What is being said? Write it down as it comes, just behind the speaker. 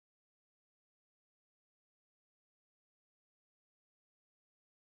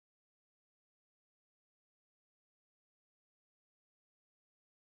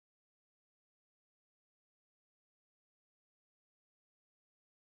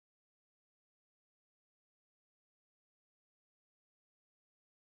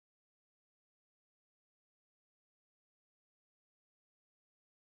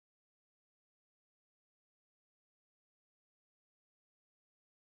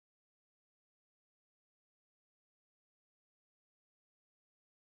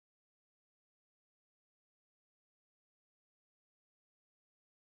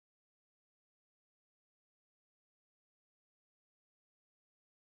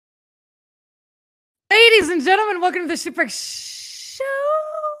Ladies and gentlemen, welcome to the Shipwreck Show.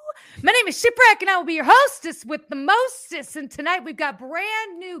 My name is Shipwreck, and I will be your hostess with the mostest. And tonight we've got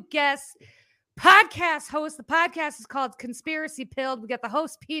brand new guest podcast host. The podcast is called Conspiracy Pilled. We got the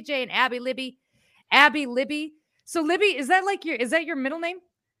host PJ and Abby Libby. Abby Libby. So Libby, is that your middle name?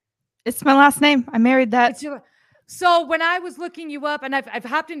 It's my last name. I married that. So when I was looking you up, and I've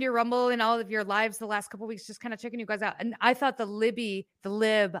hopped into your Rumble and all of your lives the last couple of weeks, just kind of checking you guys out. And I thought the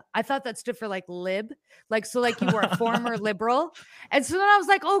lib, I thought that stood for like lib, like you were a former liberal. And so then I was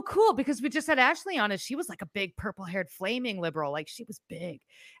like, oh, cool, because we just had Ashley on, and she was like a big purple-haired flaming liberal, like she was big.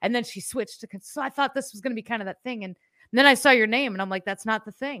 And then she switched to, so I thought this was going to be kind of that thing. And then I saw your name, and I'm like, that's not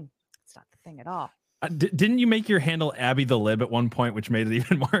the thing. It's not the thing at all. Didn't you make your handle Abby the Lib at one point, which made it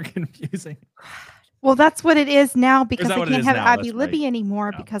even more confusing? Well, that's what it is now because I can't have now? Abby That's Libby right.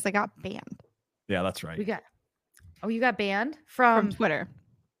 anymore Yeah. because I got banned Yeah, that's right. You got banned from Twitter.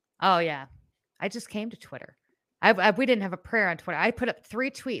 Oh yeah, I just came to Twitter. We didn't have a prayer on Twitter. I put up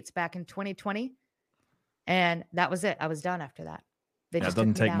 3 tweets back in 2020, and that was it. I was done after that. It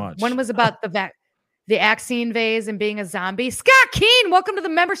doesn't take much. One was about the vaccine vase and being a zombie. Scott Keen, welcome to the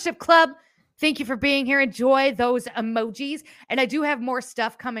membership club. Thank you for being here. Enjoy those emojis. And I do have more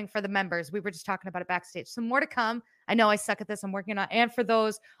stuff coming for the members. We were just talking about it backstage. Some more to come. I know I suck at this. I'm working on it. And for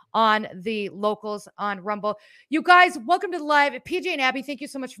those on the locals on Rumble. You guys, welcome to the live. PJ and Abby, thank you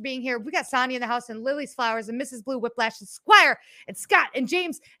so much for being here. We got Sonia in the house and Lily's Flowers and Mrs. Blue Whiplash and Squire and Scott and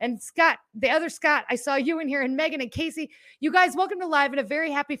James and Scott, the other Scott. I saw you in here and Megan and Casey. You guys, welcome to live and a very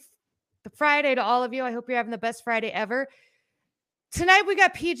happy Friday to all of you. I hope you're having the best Friday ever. Tonight we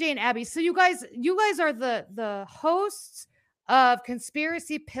got PJ and Abby. So you guys are the hosts of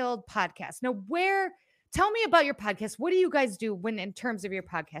Conspiracy Pilled podcast. Now, tell me about your podcast. What do you guys do in terms of your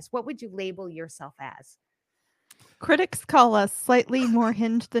podcast? What would you label yourself as? Critics call us slightly more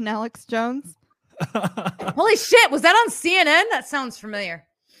hinged than Alex Jones. Holy shit! Was that on CNN? That sounds familiar.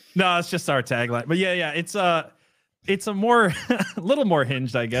 No, it's just our tagline. But yeah, it's a more a little more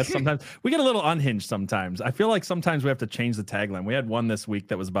hinged, I guess. Sometimes we get a little unhinged sometimes. I feel like sometimes we have to change the tagline. We had one this week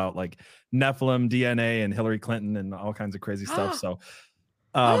that was about like Nephilim, DNA, and Hillary Clinton and all kinds of crazy stuff. So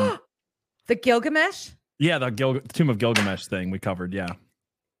the Gilgamesh? Yeah, the Tomb of Gilgamesh thing we covered, yeah.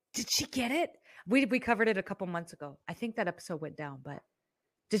 Did she get it? We covered it a couple months ago. I think that episode went down, but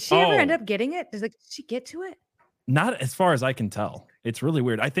did she ever end up getting it? Did she get to it? Not as far as I can tell. It's really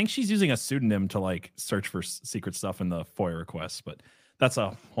weird. I think she's using a pseudonym to like search for secret stuff in the FOIA requests, but that's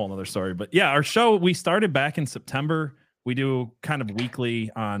a whole nother story. But yeah, our show, we started back in September. We do kind of weekly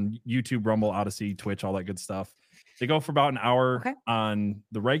on YouTube, Rumble, Odyssey, Twitch, all that good stuff. They go for about an hour on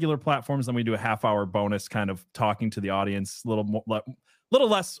the regular platforms. Then we do a half-hour bonus kind of talking to the audience, little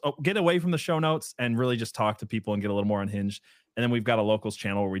less, get away from the show notes and really just talk to people and get a little more unhinged. And then we've got a locals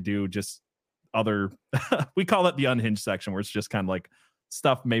channel where we do just other we call it the unhinged section, where it's just kind of like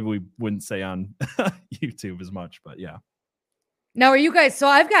stuff maybe we wouldn't say on YouTube as much, but yeah. Now, are you guys, so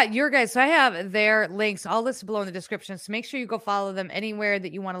I've got your guys, so I have their links all listed below in the description, so make sure you go follow them anywhere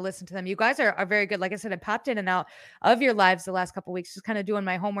that you want to listen to them. You guys are very good. Like I said, I popped in and out of your lives the last couple of weeks, just kind of doing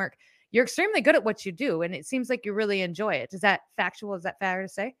my homework. You're extremely good at what you do, and it seems like you really enjoy it. Is that factual? Is that fair to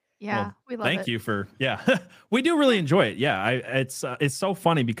say? Yeah, well, we love it. Thank you for, we do really enjoy it. Yeah, it's so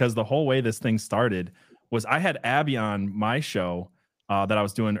funny because the whole way this thing started was I had Abby on my show that I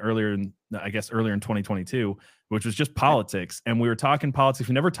was doing earlier in 2022, which was just politics. And we were talking politics.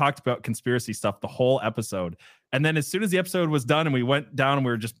 We never talked about conspiracy stuff the whole episode. And then as soon as the episode was done and we went down and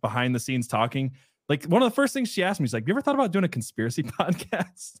we were just behind the scenes talking, like one of the first things she asked me is like, "Have you ever thought about doing a conspiracy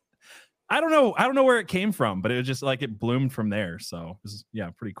podcast?" I don't know where it came from, but it was just like it bloomed from there. So it was,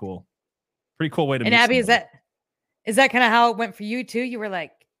 pretty cool. Pretty cool way to meet Abby, somebody. is that kind of how it went for you too? You were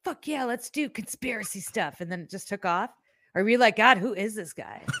like, fuck yeah, let's do conspiracy stuff. And then it just took off. Or were you like, God, who is this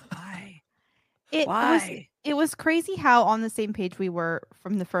guy? Why? It was crazy how on the same page we were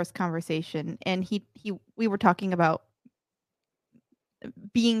from the first conversation. And we were talking about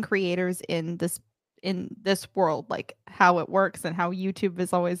being creators in this world, like how it works and how YouTube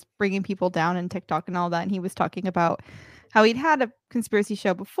is always bringing people down and TikTok and all that. And he was talking about how he'd had a conspiracy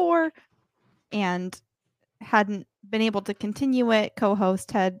show before and hadn't been able to continue it.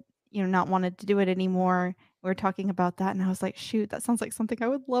 Co-host had, not wanted to do it anymore. We were talking about that. And I was like, shoot, that sounds like something I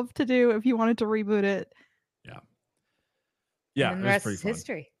would love to do if you wanted to reboot it. Yeah. Yeah. And the rest is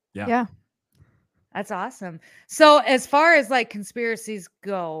history. Yeah. That's awesome. So as far as like conspiracies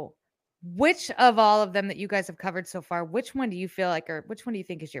go, which of all of them that you guys have covered so far, which one do you feel like, or which one do you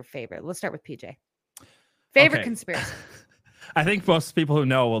think is your favorite? Let's start with PJ. Favorite conspiracy. I think most people who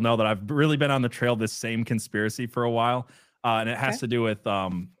know will know that I've really been on the trail of this same conspiracy for a while. and it has to do with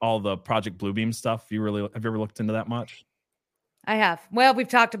all the Project Bluebeam stuff. Have you ever looked into that much? I have. Well, we've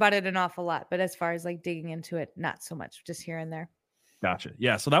talked about it an awful lot, but as far as like digging into it, not so much, just here and there. Gotcha.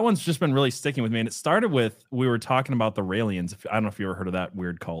 Yeah. So that one's just been really sticking with me. And it started with, we were talking about the Raelians. I don't know if you ever heard of that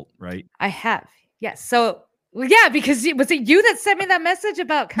weird cult, right? I have. Yes. So, well, yeah, because was it you that sent me that message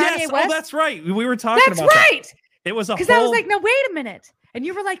about Kanye West? Oh, that's right. We were talking about right. That. It was because I was like, no, wait a minute. And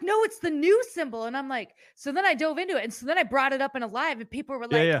you were like, no, it's the new symbol. And I'm like, so then I dove into it. And so then I brought it up in a live and people were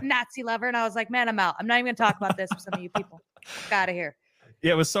like, Nazi lover. And I was like, man, I'm out. I'm not even going to talk about this with some of you people. Get out of here.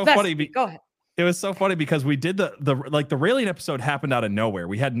 Yeah, it was so funny. Go ahead. It was so funny because we did the Raelian episode happened out of nowhere.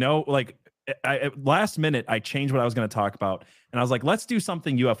 We had no, last minute, I changed what I was going to talk about. And I was like, let's do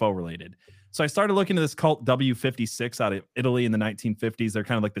something UFO related. So I started looking at this cult W56 out of Italy in the 1950s. They're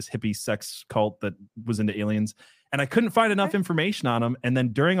kind of like this hippie sex cult that was into aliens. And I couldn't find enough information on them. And then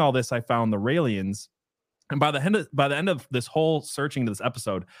during all this, I found the Raelians. And by the end of this whole searching to this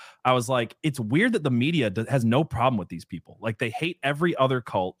episode, I was like, it's weird that the media has no problem with these people. Like they hate every other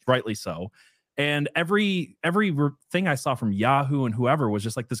cult, rightly so. And every thing I saw from Yahoo and whoever was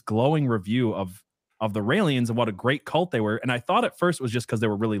just like this glowing review of the Raelians and what a great cult they were. And I thought at first it was just because they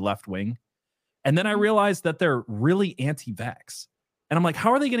were really left wing. And then I realized that they're really anti-vax. And I'm like,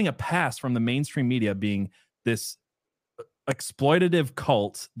 how are they getting a pass from the mainstream media being this exploitative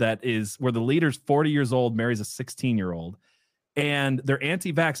cult that is where the leader's 40 years old, marries a 16-year-old, and they're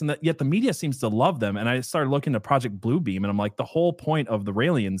anti-vax, and yet the media seems to love them. And I started looking at Project Bluebeam, and I'm like, the whole point of the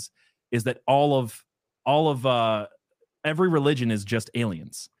Raelians is that all of every religion is just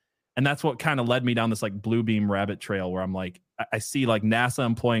aliens. And that's what kind of led me down this like Bluebeam rabbit trail where I'm like, I see like NASA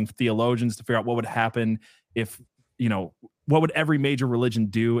employing theologians to figure out what would happen if, what would every major religion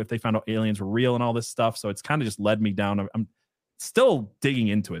do if they found out aliens were real and all this stuff. So it's kind of just led me down. I'm still digging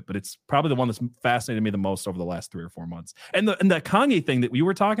into it, but it's probably the one that's fascinated me the most over the last 3 or 4 months. And the Kanye thing that we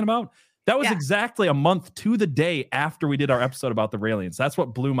were talking about, that was exactly a month to the day after we did our episode about the Raelians. That's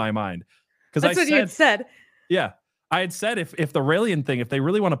what blew my mind. That's what you had said. Yeah. I had said if the Raelian thing, if they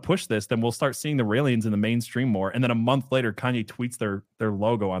really want to push this, then we'll start seeing the Raelians in the mainstream more. And then a month later, Kanye tweets their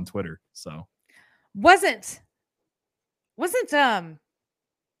logo on Twitter. So wasn't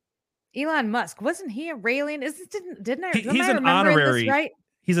Elon Musk, wasn't he a Raelian? Didn't I? He's an honorary, right?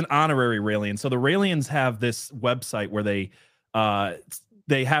 He's an honorary Raelian. So the Raelians have this website where they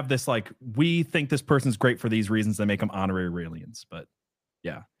have this like, we think this person's great for these reasons. They make them honorary Raelians. But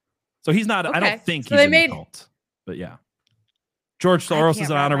yeah, so he's not. Okay. I don't think he's in the cult. But yeah, George Soros is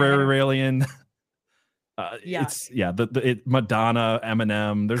an honorary Raelian. Madonna,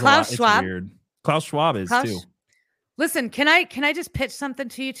 Eminem. There's Klaus a lot. Schwab. It's weird. Klaus Schwab is too. Listen, can I just pitch something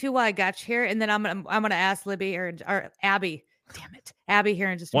to you two while I got you here, and then I'm gonna ask Libby or Abby. Damn it, Abby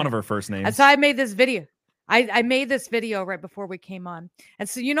here in just one of her first names. And so I made this video. I made this video right before we came on, and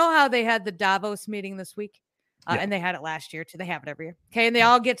so you know how they had the Davos meeting this week. And they had it last year too. They have it every year. Okay. And they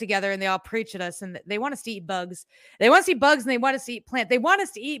all get together and they all preach at us and they want us to eat bugs. They want to see bugs and they want us to eat plant. They want us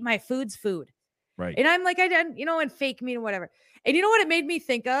to eat my food's food. Right. And I'm like, and fake meat and whatever. And you know what it made me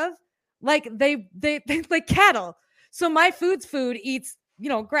think of? Like they like cattle. So my food's food eats,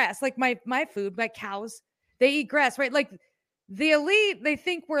 grass, like my food, like cows, they eat grass, right? Like the elite, they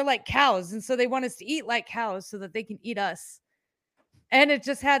think we're like cows. And so they want us to eat like cows so that they can eat us. And it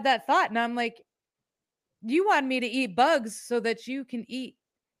just had that thought. And I'm like, you want me to eat bugs so that you can eat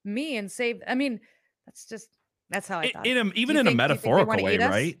me and save. I mean, that's how I thought. Even in a metaphorical way,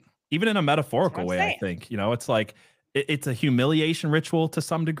 right? Even in a metaphorical way, I think, it's like it's a humiliation ritual to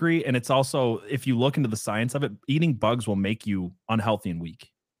some degree. And it's also, if you look into the science of it, eating bugs will make you unhealthy and weak.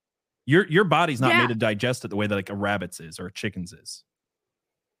 Your body's not made to digest it the way that like a rabbit's is or a chicken's is.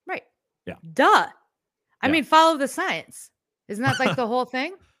 Right. Yeah. Duh. I mean, follow the science. Isn't that like the whole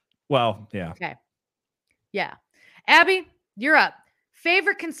thing? Well, yeah. Okay. Yeah. Abby, you're up.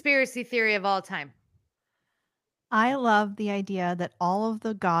 Favorite conspiracy theory of all time? I love the idea that all of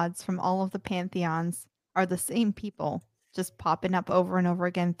the gods from all of the pantheons are the same people, just popping up over and over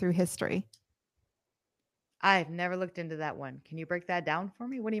again through history. I've never looked into that one. Can you break that down for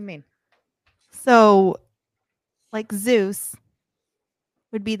me? What do you mean? So, like Zeus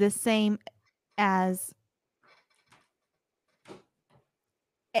would be the same as...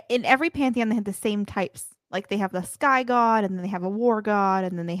 In every pantheon, they have the same types. Like they have the sky god, and then they have a war god,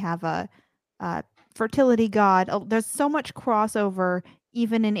 and then they have a fertility god. Oh, there's so much crossover,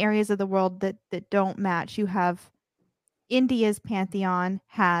 even in areas of the world that don't match. You have India's pantheon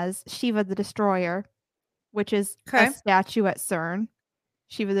has Shiva the Destroyer, which is a statue at CERN.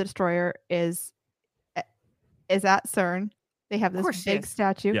 Shiva the Destroyer is at CERN. They have this big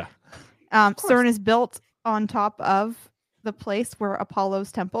statue. Yeah. CERN is built on top of the place where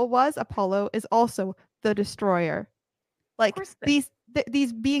Apollo's temple was, Apollo is also the destroyer. Like course it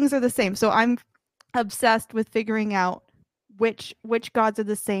these beings are the same. So I'm obsessed with figuring out which gods are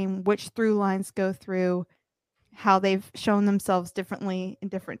the same, which through lines go through, how they've shown themselves differently in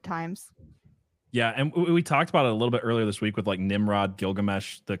different times. Yeah, and we talked about it a little bit earlier this week with like Nimrod,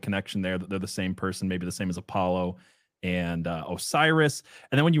 Gilgamesh, the connection there, that they're the same person, maybe the same as Apollo and Osiris.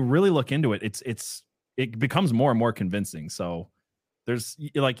 And then when you really look into it, it becomes more and more convincing. So there's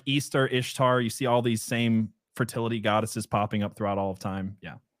like Easter, Ishtar, you see all these same fertility goddesses popping up throughout all of time.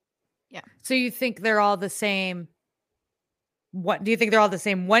 Yeah. So you think they're all the same? What do you think they're all the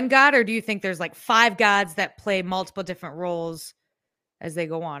same one god, or do you think there's like 5 gods that play multiple different roles as they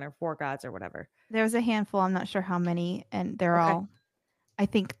go on, or 4 gods or whatever? There's a handful, I'm not sure how many, and they're all, I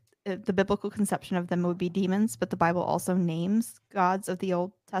think the biblical conception of them would be demons, but the Bible also names gods of the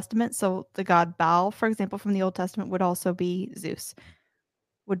Old Testament. So the god Baal, for example, from the Old Testament would also be Zeus,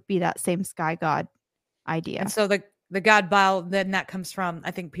 would be that same sky god idea. And so the god Baal, then that comes from,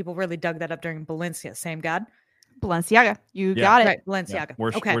 I think people really dug that up during Balenciaga, same god. Balenciaga, you got it. Right, Balenciaga.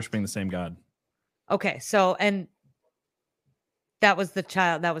 Yeah, worshiping the same god. Okay, so and that was the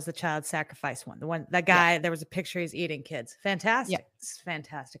child sacrifice one. That guy, there was a picture, he's eating kids. Fantastic. Yeah. It's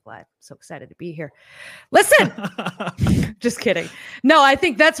fantastic live. So excited to be here. Listen, just kidding. No, I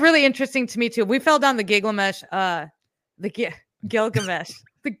think that's really interesting to me too. We fell down the Gilgamesh, Gilgamesh.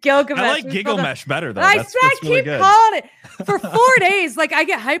 The Gilgamesh. I like Gilgamesh better though. I That's really keep good. calling it for 4 days. Like I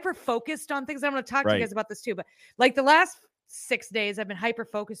get hyper focused on things. I'm going to talk to you guys about this too. But like the last 6 days, I've been hyper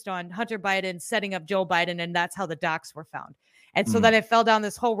focused on Hunter Biden setting up Joe Biden, and that's how the docs were found. And so then I fell down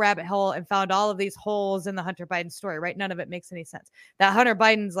this whole rabbit hole and found all of these holes in the Hunter Biden story. Right? None of it makes any sense. That Hunter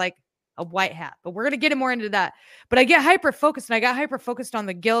Biden's like a white hat, but we're going to get more into that. But I get hyper focused, and I got hyper focused on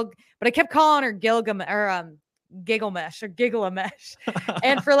the but I kept calling her Gilgamesh or Gilgamesh.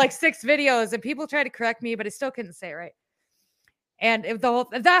 And for like 6 videos, and people tried to correct me, but I still couldn't say it right. And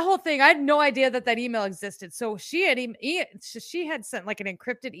that whole thing, I had no idea that email existed. So she had sent like an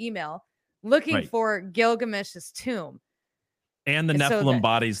encrypted email looking for Gilgamesh's tomb. And the Nephilim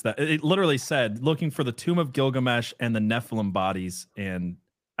bodies that it literally said, looking for the tomb of Gilgamesh and the Nephilim bodies. And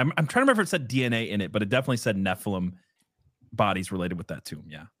I'm trying to remember if it said DNA in it, but it definitely said Nephilim bodies related with that tomb.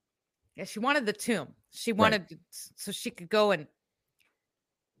 Yeah. Yeah, she wanted the tomb. She wanted so she could go and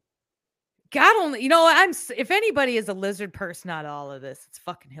God only, if anybody is a lizard person out of all of this, it's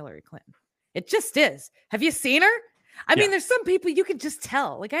fucking Hillary Clinton. It just is. Have you seen her? I mean, there's some people you can just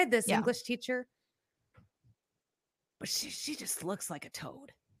tell. Like I had this English teacher, but she just looks like a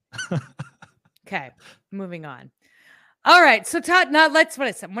toad. Okay, moving on. All right, so Todd, now that's what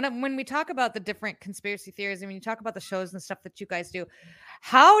I said. When we talk about the different conspiracy theories, and when you talk about the shows and stuff that you guys do,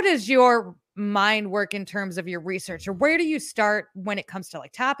 how does your mind work in terms of your research, or where do you start when it comes to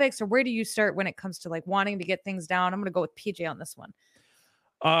like topics, or where do you start when it comes to like wanting to get things down? I'm going to go with PJ on this one.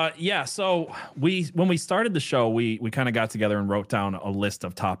 Yeah. So when we started the show, we kind of got together and wrote down a list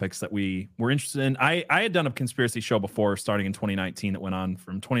of topics that we were interested in. I had done a conspiracy show before starting in 2019 that went on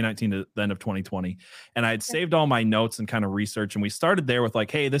from 2019 to the end of 2020. And I had saved all my notes and kind of research. And we started there with like,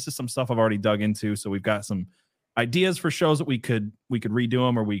 hey, this is some stuff I've already dug into. So we've got some ideas for shows that we could redo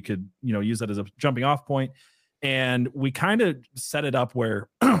them, or we could, use that as a jumping off point. And we kind of set it up where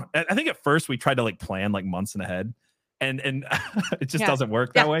I think at first we tried to like plan like months in ahead. And it just doesn't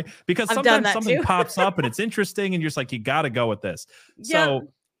work that way, because sometimes something pops up and it's interesting and you're just like, you got to go with this. Yeah.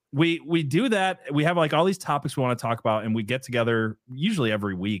 So we do that. We have like all these topics we want to talk about, and we get together usually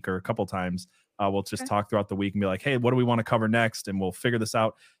every week or a couple times. We'll just talk throughout the week and be like, hey, what do we want to cover next? And we'll figure this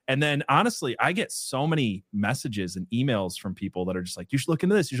out. And then honestly, I get so many messages and emails from people that are just like, you should look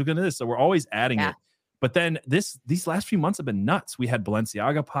into this. You should look into this. So we're always adding it. But then these last few months have been nuts. We had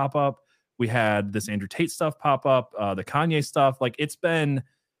Balenciaga pop up. We had this Andrew Tate stuff pop up, the Kanye stuff. Like it's been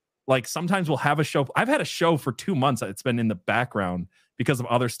like, sometimes we'll have a show. I've had a show for 2 months. It's been in the background because of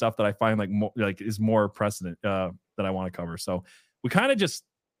other stuff that I find is more precedent that I want to cover. So we kind of just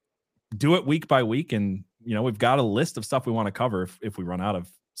do it week by week. And, we've got a list of stuff we want to cover if we run out of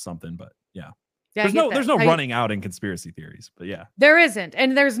something, but yeah. There's no running out in conspiracy theories, but yeah. There isn't.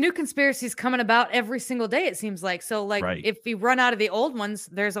 And there's new conspiracies coming about every single day, it seems like. So if we run out of the old ones,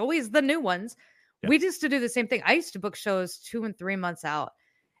 there's always the new ones. Yeah. We used to do the same thing. I used to book shows 2 and 3 months out.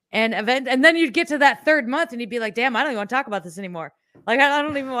 And then you'd get to that 3rd month and you'd be like, damn, I don't even want to talk about this anymore. Like, I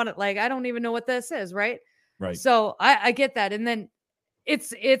don't even want to, I don't even know what this is. Right. Right. So I get that. And then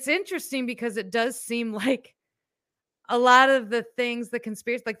it's interesting because it does seem like a lot of the things, the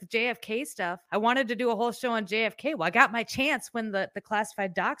conspiracy, like the JFK stuff, I wanted to do a whole show on JFK. Well, I got my chance when the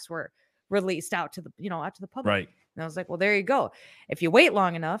classified docs were released out to the, out to the public. Right. And I was like, well, there you go. If you wait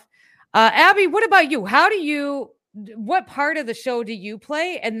long enough. Abby, what about you? What part of the show do you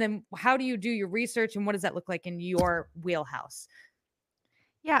play? And then how do you do your research? And what does that look like in your wheelhouse?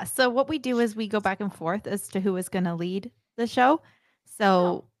 Yeah, so what we do is we go back and forth as to who is going to lead the show.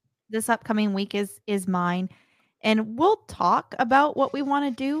 So this upcoming week is mine, and we'll talk about what we want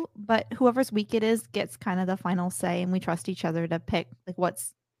to do, but whoever's week it is gets kind of the final say, and we trust each other to pick like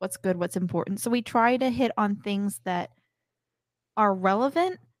what's good, what's important. So we try to hit on things that are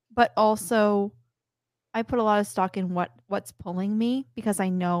relevant, but also I put a lot of stock in what's pulling me, because I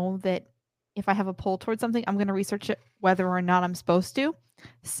know that if I have a pull towards something, I'm going to research it whether or not I'm supposed to.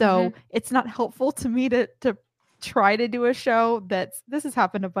 So it's not helpful to me to try to do a show this has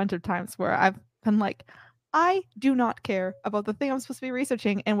happened a bunch of times where I've been like, I do not care about the thing I'm supposed to be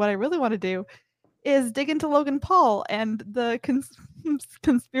researching, and what I really want to do is dig into Logan Paul and the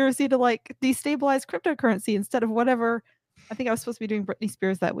conspiracy to like destabilize cryptocurrency instead of whatever. I think I was supposed to be doing Britney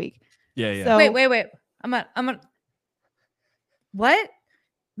Spears that week. Yeah. So, wait. I'm what?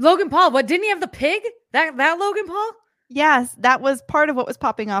 Logan Paul? What, didn't he have the pig? That Logan Paul? Yes, that was part of what was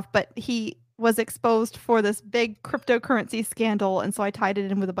popping off, but he was exposed for this big cryptocurrency scandal, and so I tied it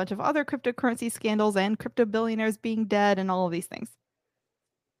in with a bunch of other cryptocurrency scandals and crypto billionaires being dead and all of these things.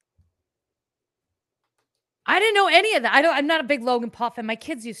 I didn't know any of that. I'm not a big Logan Paul fan. My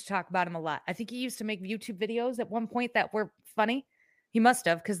kids used to talk about him a lot. I think he used to make YouTube videos at one point that were funny. He must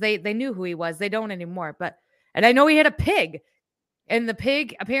have, because they knew who he was. They don't anymore. And I know he had a pig. And the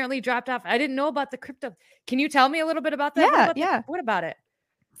pig apparently dropped off. I didn't know about the crypto. Can you tell me a little bit about that? Yeah. What about it?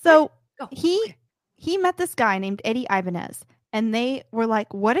 So he met this guy named Eddie Ibanez, and they were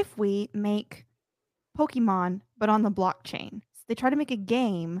like, what if we make Pokemon, but on the blockchain? So they tried to make a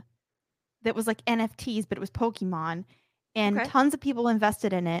game that was like NFTs, but it was Pokemon, and tons of people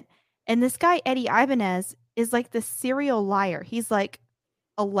invested in it. And this guy, Eddie Ibanez, is like the serial liar. He's like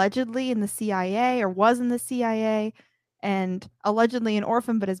allegedly in the CIA, or was in the CIA, and allegedly an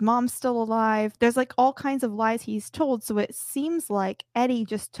orphan, but his mom's still alive. There's like all kinds of lies he's told. So it seems like Eddie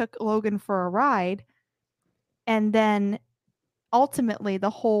just took Logan for a ride. And then ultimately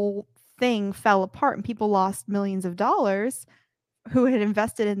the whole thing fell apart and people lost millions of dollars who had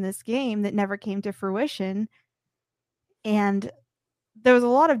invested in this game that never came to fruition. And there was a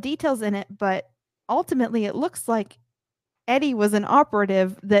lot of details in it, but ultimately it looks like Eddie was an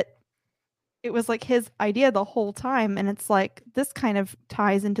operative, that it was like his idea the whole time. And it's like, this kind of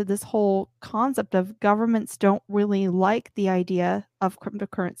ties into this whole concept of governments don't really like the idea of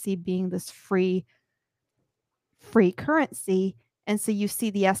cryptocurrency being this free currency. And so you see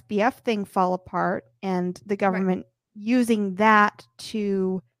the SBF thing fall apart, and the government using that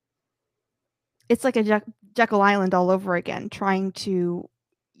to, it's like a Jekyll Island all over again, trying to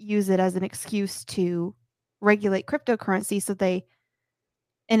use it as an excuse to regulate cryptocurrency. So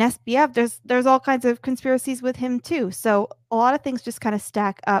in SBF, there's all kinds of conspiracies with him too. So a lot of things just kind of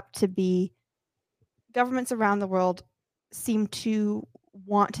stack up to be, governments around the world seem to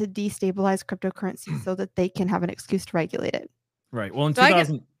want to destabilize cryptocurrency so that they can have an excuse to regulate it. Right. Well, in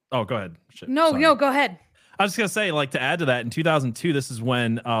 2000, go ahead. No, go ahead. I was just gonna say, like, to add to that, in 2002, this is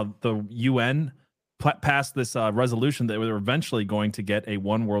when the UN passed this resolution that we were eventually going to get a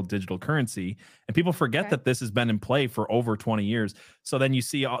one world digital currency, and people forget that this has been in play for over 20 years. So then you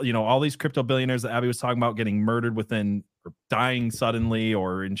see all these crypto billionaires that Abby was talking about getting murdered or dying suddenly,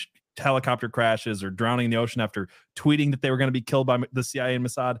 or in helicopter crashes, or drowning in the ocean after tweeting that they were going to be killed by the CIA and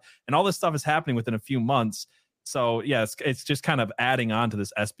Mossad, and all this stuff is happening within a few months. So yeah, it's just kind of adding on to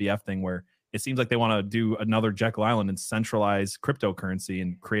this SBF thing, where it seems like they want to do another Jekyll Island and centralize cryptocurrency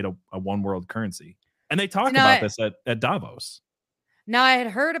and create a one world currency. And they talk about this at Davos. Now, I had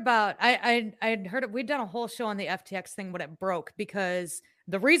heard about, I had heard it. We'd done a whole show on the FTX thing when it broke, because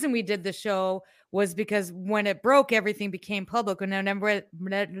the reason we did the show was because when it broke, everything became public. But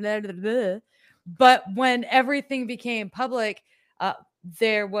when everything became public,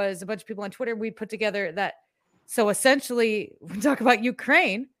 there was a bunch of people on Twitter. We put together that. So essentially, we talk about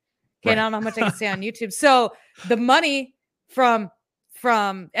Ukraine. Okay, I don't know how much I can say on YouTube. So the money from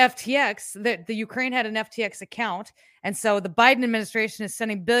FTX, the Ukraine had an FTX account. And so the Biden administration is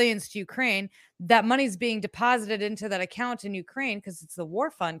sending billions to Ukraine. That money's being deposited into that account in Ukraine because it's the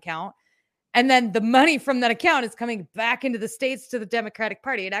war fund account. And then the money from that account is coming back into the States to the Democratic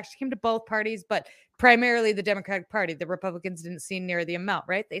Party. It actually came to both parties, but primarily the Democratic Party. The Republicans didn't see near the amount,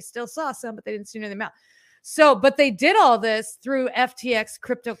 right? They still saw some, but they didn't see near the amount. So, but they did all this through FTX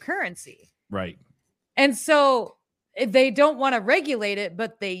cryptocurrency. Right. And so they don't want to regulate it,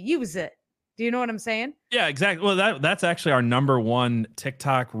 but they use it. Do you know what I'm saying? Yeah, exactly. Well, that's actually our number one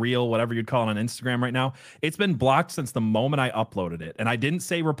TikTok reel, whatever you'd call it, on Instagram right now. It's been blocked since the moment I uploaded it. And I didn't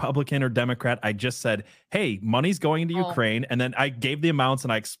say Republican or Democrat. I just said, hey, money's going into Ukraine. And then I gave the amounts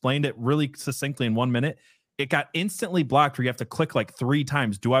and I explained it really succinctly in 1 minute. It got instantly blocked where you have to click like 3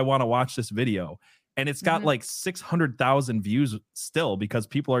 times. Do I want to watch this video? And it's got like 600,000 views still because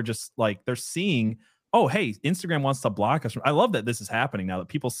people are just like, they're seeing, oh, hey, Instagram wants to block us. I love that this is happening now, that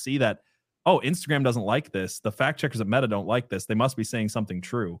people see that, oh, Instagram doesn't like this. The fact checkers at Meta don't like this. They must be saying something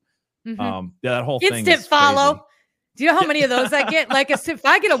true. Yeah, that whole thing. Instant follow. Crazy. Do you know how many of those I get? Like, if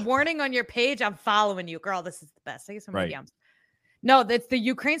I get a warning on your page, I'm following you, girl. This is the best. I get some DMs. No, that's the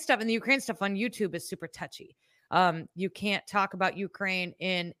Ukraine stuff, and the Ukraine stuff on YouTube is super touchy. You can't talk about Ukraine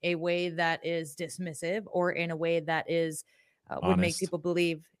in a way that is dismissive or in a way that is would make people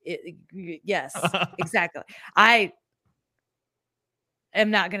believe it. Yes, exactly. I am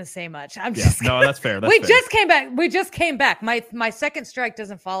not going to say much. I'm just no, that's fair. We just came back. My second strike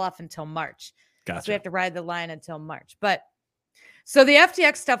doesn't fall off until March. Gotcha. So we have to ride the line until March. But so the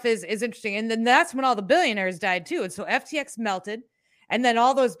FTX stuff is interesting, and then that's when all the billionaires died too. And so FTX melted, and then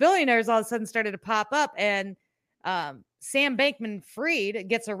all those billionaires all of a sudden started to pop up, and Sam Bankman-Fried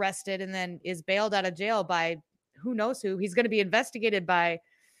gets arrested and then is bailed out of jail by who knows who. He's going to be investigated by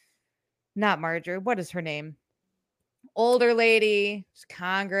not Marjorie. What is her name? Older lady,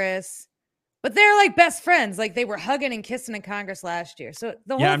 Congress. But they're like best friends. Like they were hugging and kissing in Congress last year. So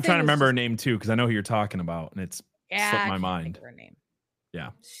the whole I'm trying to remember her name too, because I know who you're talking about, and it's slipped my mind. Her name. Yeah.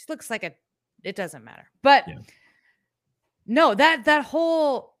 She looks like it doesn't matter. But no, that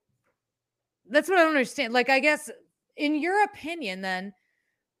whole, that's what I don't understand. Like, I guess in your opinion, then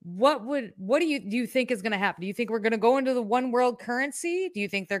what do you think is going to happen? Do you think we're going to go into the one world currency? Do you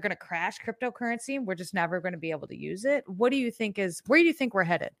think they're going to crash cryptocurrency and we're just never going to be able to use it? Where do you think we're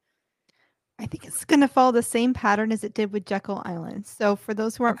headed? I think it's going to follow the same pattern as it did with Jekyll Island. So for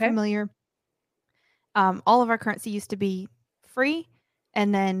those who aren't familiar, all of our currency used to be free.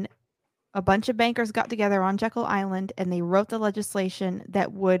 And then a bunch of bankers got together on Jekyll Island and they wrote the legislation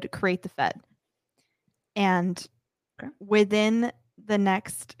that would create the Fed. And within the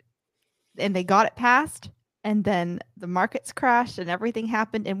next, and they got it passed, and then the markets crashed and everything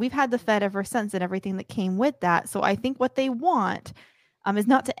happened. And we've had the Fed ever since and everything that came with that. So I think what they want is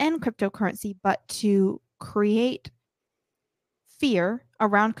not to end cryptocurrency, but to create fear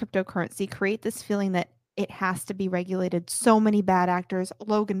around cryptocurrency, create this feeling that it has to be regulated. So many bad actors.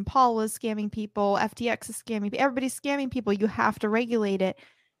 Logan Paul is scamming people. FTX is scamming people. Everybody's scamming people. You have to regulate it.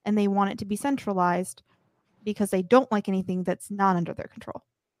 And they want it to be centralized because they don't like anything that's not under their control.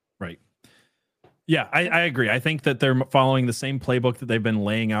 Right. Yeah, I agree. I think that they're following the same playbook that they've been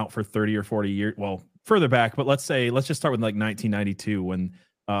laying out for 30 or 40 years. Well, further back, but let's just start with like 1992 when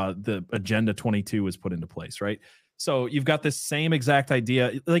the Agenda 22 was put into place, right? So you've got this same exact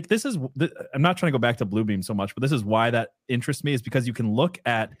idea. Like I'm not trying to go back to Bluebeam so much, but this is why that interests me, is because you can look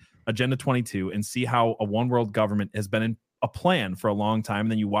at Agenda 22 and see how a one world government has been in a plan for a long time.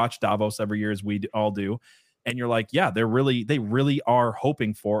 And then you watch Davos every year, as we all do. And you're like, yeah, they really are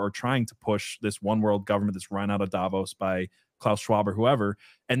hoping for or trying to push this one world government that's run out of Davos by Klaus Schwab or whoever.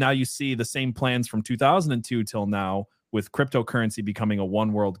 And now you see the same plans from 2002 till now with cryptocurrency becoming a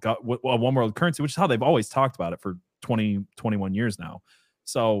one world currency, which is how they've always talked about it for 21 years now.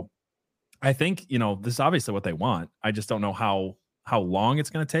 So I think, this is obviously what they want. I just don't know how long it's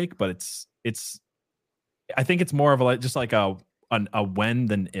going to take, but I think it's more of a when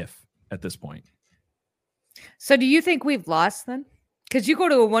than if at this point. So do you think we've lost then? Because you go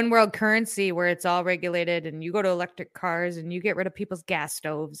to a one world currency where it's all regulated, and you go to electric cars and you get rid of people's gas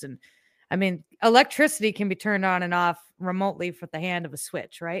stoves. And I mean, electricity can be turned on and off remotely with the hand of a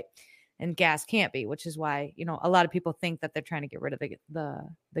switch, right? And gas can't be, which is why, a lot of people think that they're trying to get rid of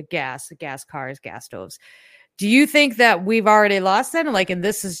the gas cars, gas stoves. Do you think that we've already lost that? And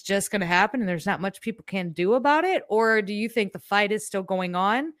this is just going to happen and there's not much people can do about it? Or do you think the fight is still going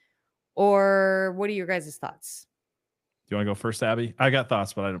on? Or what are your guys' thoughts? Do you want to go first, Abby? I got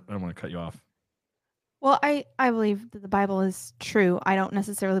thoughts, but I don't want to cut you off. Well, I believe that the Bible is true. I don't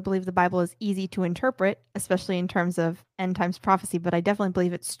necessarily believe the Bible is easy to interpret, especially in terms of end times prophecy, but I definitely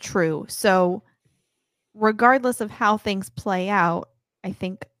believe it's true. So regardless of how things play out, I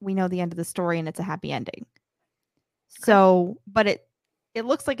think we know the end of the story and it's a happy ending. So, but it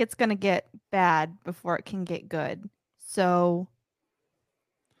looks like it's going to get bad before it can get good. So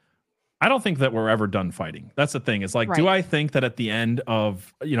I don't think that we're ever done fighting. That's the thing. It's like, right. Do I think that at the end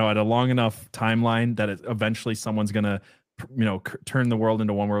of, at a long enough timeline that eventually someone's going to, turn the world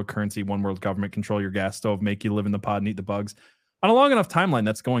into one world currency, one world government, control your gas stove, make you live in the pod and eat the bugs? on a long enough timeline,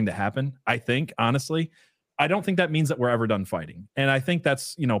 that's going to happen. I think, honestly, I don't think that means that we're ever done fighting. And I think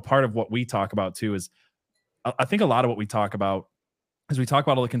that's, part of what we talk about too, is I think a lot of what we talk about is we talk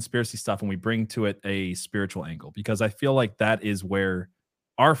about all the conspiracy stuff and we bring to it a spiritual angle, because I feel like that is where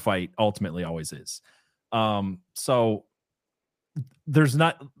our fight ultimately always is. So there's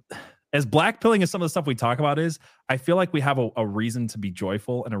not, as blackpilling as some of the stuff we talk about is, I feel like we have a reason to be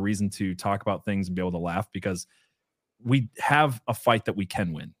joyful and a reason to talk about things and be able to laugh, because we have a fight that we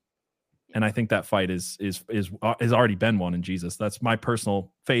can win. And I think that fight is already been won in Jesus. That's my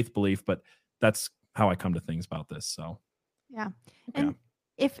personal faith belief, but that's how I come to things about this. So, yeah. And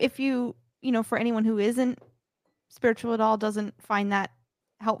if you, for anyone who isn't spiritual at all, doesn't find that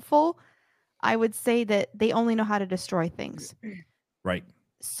helpful, I would say that they only know how to destroy things. Right.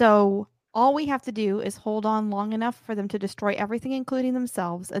 So all we have to do is hold on long enough for them to destroy everything, including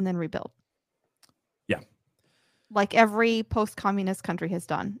themselves, and then rebuild. Yeah. Like every post-communist country has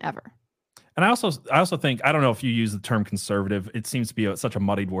done ever. And I also think, I don't know if you use the term conservative, it seems to be such a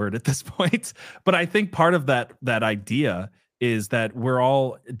muddied word at this point, but I think part of that idea is that we're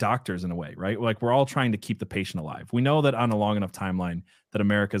all doctors in a way, right? Like we're all trying to keep the patient alive. We know that on a long enough timeline that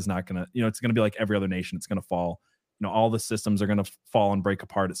America is not going to, it's going to be like every other nation. It's going to fall. All the systems are going to fall and break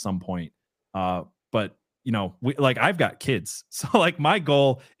apart at some point. But I've got kids, so like my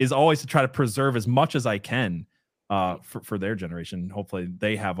goal is always to try to preserve as much as I can for their generation. Hopefully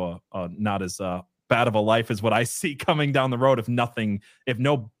they have a not as bad of a life as what I see coming down the road if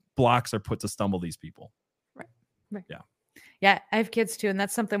no blocks are put to stumble these people. Right. Yeah, I have kids too, and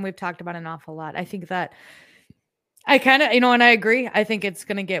that's something we've talked about an awful lot. I think that I kind of, and I agree. I think it's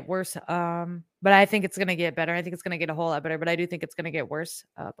going to get worse, but I think it's going to get better. I think it's going to get a whole lot better, but I do think it's going to get worse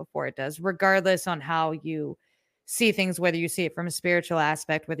before it does, regardless on how you see things, whether you see it from a spiritual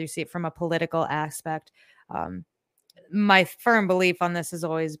aspect, whether you see it from a political aspect. My firm belief on this has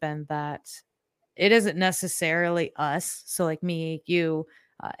always been that it isn't necessarily us. So like me, you,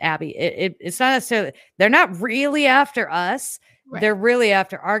 Abby, it's not necessarily, they're not really after us. Right. They're really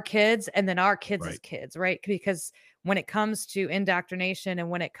after our kids and then our kids' kids, right? Because when it comes to indoctrination and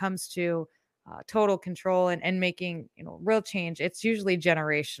when it comes to total control and making, real change, it's usually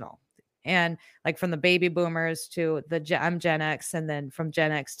generational. And like from the baby boomers to I'm Gen X, and then from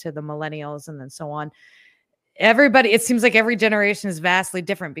Gen X to the millennials, and then so on. Everybody, it seems like every generation is vastly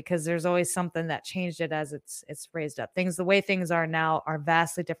different because there's always something that changed it as it's raised up. The way things are now are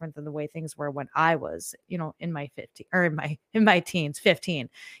vastly different than the way things were when I was, in my 15 or in my teens, 15,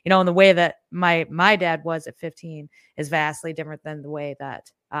 and the way that my dad was at 15 is vastly different than the way that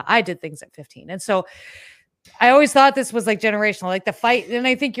I did things at 15. And so I always thought this was like generational, like the fight. And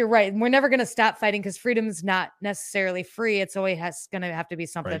I think you're right. We're never going to stop fighting because freedom is not necessarily free. It's always going to have to be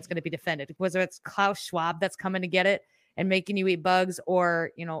something that's going to be defended. Whether it's Klaus Schwab that's coming to get it and making you eat bugs, or,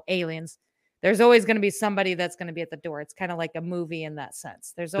 aliens, there's always going to be somebody that's going to be at the door. It's kind of like a movie in that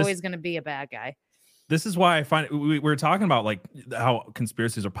sense. There's always going to be a bad guy. This is why I find we're talking about like how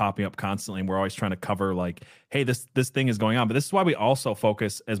conspiracies are popping up constantly, and we're always trying to cover like, hey, this thing is going on. But this is why we also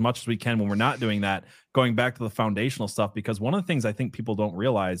focus as much as we can when we're not doing that, going back to the foundational stuff, because one of the things I think people don't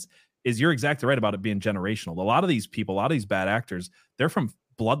realize is you're exactly right about it being generational. A lot of these people, a lot of these bad actors, they're from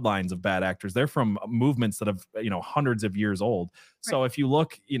bloodlines of bad actors. They're from movements that have, hundreds of years old. Right. So if you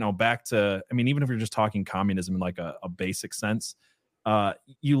look, back to, even if you're just talking communism in like a basic sense,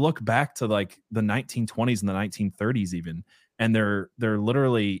 you look back to like the 1920s and the 1930s even, and they're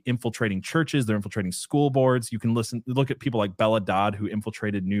literally infiltrating churches, they're infiltrating school boards. You can look at people like Bella Dodd, who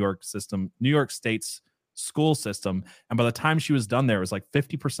infiltrated New York State's school system, and by the time she was done there, it was like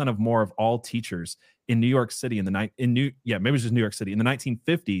 50% of more of all teachers in New York City maybe it was just New York City in the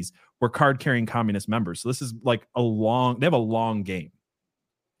 1950s were card-carrying communist members. So this is like they have a long game.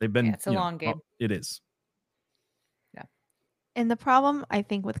 They've been, it's a long game. It is. And the problem, I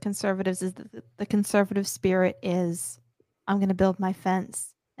think, with conservatives is that the conservative spirit is, I'm going to build my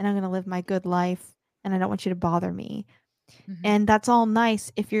fence and I'm going to live my good life and I don't want you to bother me. Mm-hmm. And that's all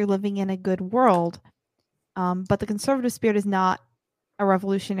nice if you're living in a good world. But the conservative spirit is not a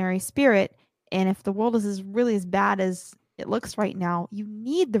revolutionary spirit. And if the world is really as bad as it looks right now, you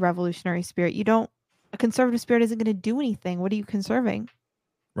need the revolutionary spirit. A conservative spirit isn't going to do anything. What are you conserving?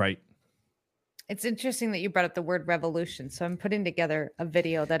 Right. It's interesting that you brought up the word revolution. So I'm putting together a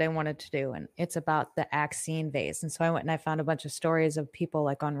video that I wanted to do, and it's about the vaccine vase. And so I went and I found a bunch of stories of people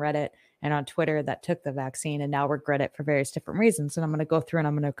like on Reddit and on Twitter that took the vaccine and now regret it for various different reasons. And I'm going to go through and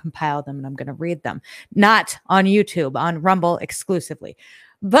I'm going to compile them and I'm going to read them, not on YouTube, on Rumble exclusively.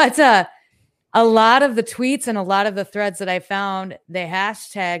 But a lot of the tweets and a lot of the threads that I found, they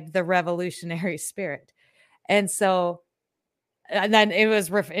hashtagged the revolutionary spirit. And so and then it was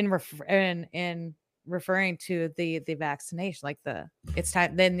in referring to the vaccination, like it's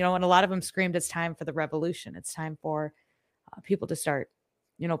time. Then and a lot of them screamed, "It's time for the revolution. It's time for people to start,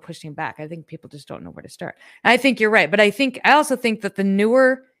 pushing back." I think people just don't know where to start. And I think you're right, but I also think that the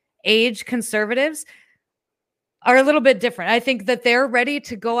newer age conservatives are a little bit different. I think that they're ready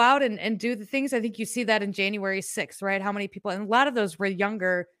to go out and do the things. I think you see that in January 6th, right? How many people, and a lot of those were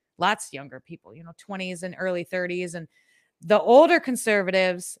lots younger people, 20s and early 30s. And the older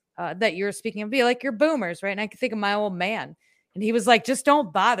conservatives that you're speaking of be like your boomers, right? And I can think of my old man, and he was like, just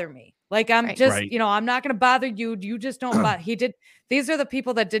don't bother me. Like, I'm just, Right. I'm not going to bother you. You just don't bother. These are the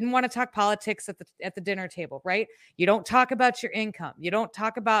people that didn't want to talk politics at the dinner table, right? You don't talk about your income. You don't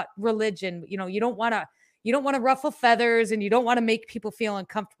talk about religion. You don't want to ruffle feathers, and you don't want to make people feel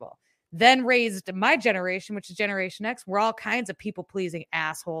uncomfortable. Then raised my generation, which is Generation X. We're all kinds of people pleasing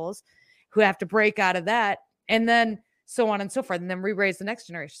assholes who have to break out of that. And then so on and so forth. And then we raise the next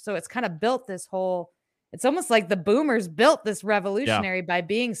generation. So it's kind of built this whole, it's almost like the boomers built this revolutionary by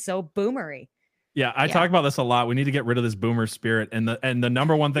being so boomery. Yeah, I talk about this a lot. We need to get rid of this boomer spirit. And the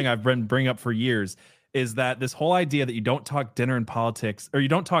number one thing I've been bringing up for years is that this whole idea that you don't talk dinner and politics, or you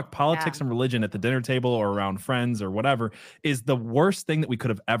don't talk politics and religion at the dinner table or around friends or whatever, is the worst thing that we could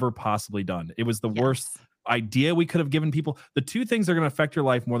have ever possibly done. It was the worst idea we could have given people. The two things that are going to affect your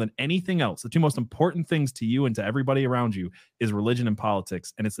life more than anything else, the two most important things to you and to everybody around you, is religion and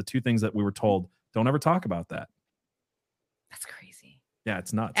politics. And it's the two things that we were told, don't ever talk about that. That's crazy. Yeah,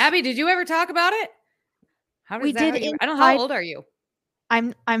 it's nuts. Abby, did you ever talk about it? I don't know. How old are you?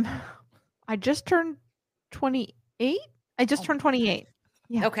 I just turned 28. I just turned 28.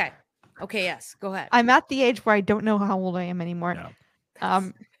 Yeah. Okay. Yes. Go ahead. I'm at the age where I don't know how old I am anymore. Yeah.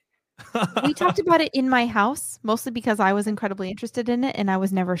 We talked about it in my house, mostly because I was incredibly interested in it and I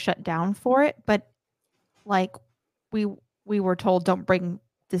was never shut down for it. But like we were told, don't bring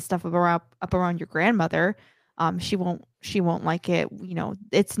this stuff up around your grandmother. She won't like it.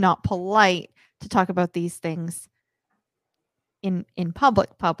 It's not polite to talk about these things in public.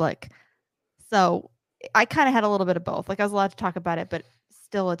 So I kind of had a little bit of both. Like I was allowed to talk about it, but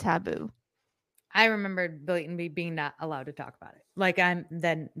still a taboo. I remember blatantly being not allowed to talk about it. Like I'm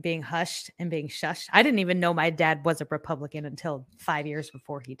then being hushed and being shushed. I didn't even know my dad was a Republican until 5 years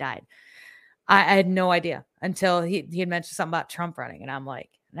before he died. I had no idea until he had mentioned something about Trump running. And I'm like,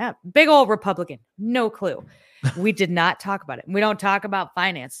 nah, big old Republican, no clue. We did not talk about it. We don't talk about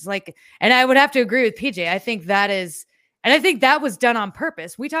finances. And I would have to agree with PJ. I think that was done on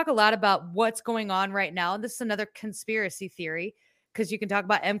purpose. We talk a lot about what's going on right now. And this is another conspiracy theory, because you can talk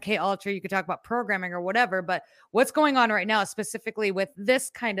about MK Ultra, you can talk about programming or whatever, but what's going on right now, specifically with this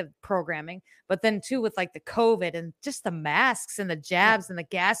kind of programming, but then too with like the COVID and just the masks and the jabs and the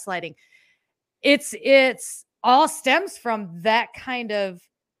gaslighting, it's all stems from that kind of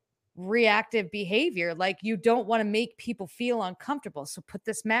reactive behavior. Like you don't want to make people feel uncomfortable, so put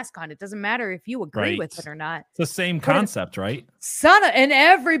this mask on. It doesn't matter if you agree with it or not. It's the same concept, right? And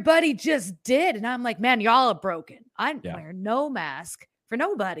everybody just did. And I'm like, man, y'all are broken. I'm wearing no mask for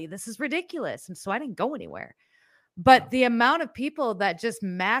nobody. This is ridiculous. And so I didn't go anywhere. But the amount of people that just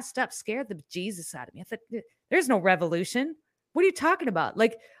masked up scared the Jesus out of me. I thought, there's no revolution. What are you talking about?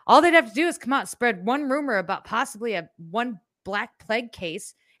 Like all they'd have to do is come out and spread one rumor about possibly one Black Plague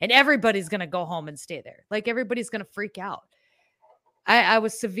case, and everybody's going to go home and stay there. Like everybody's going to freak out. I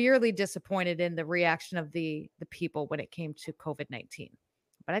was severely disappointed in the reaction of the people when it came to COVID-19,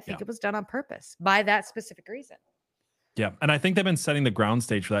 but I think it was done on purpose by that specific reason. Yeah. And I think they've been setting the ground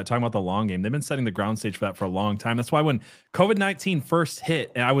stage for that. Talking about the long game, they've been setting the ground stage for that for a long time. That's why when COVID-19 first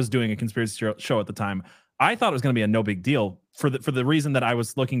hit, and I was doing a conspiracy show at the time, I thought it was going to be a no big deal for the reason that I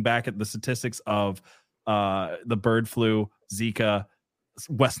was looking back at the statistics of the bird flu, Zika,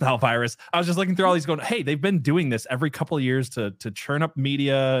 West Nile virus. I was just looking through all these going, hey, they've been doing this every couple of years to churn up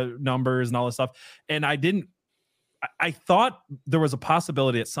media numbers and all this stuff. And I thought there was a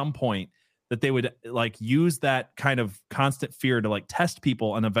possibility at some point that they would like use that kind of constant fear to like test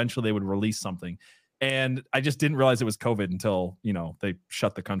people, and eventually they would release something. And I just didn't realize it was COVID until, they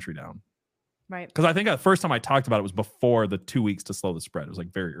shut the country down. Right. Because I think the first time I talked about it was before the 2 weeks to slow the spread. It was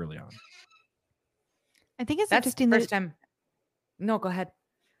like very early on. I think it's That's interesting the first time. No, go ahead.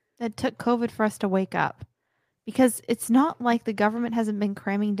 That took COVID for us to wake up, because it's not like the government hasn't been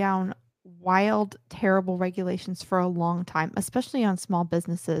cramming down wild, terrible regulations for a long time, especially on small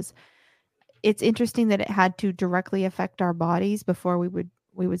businesses. It's interesting that it had to directly affect our bodies before we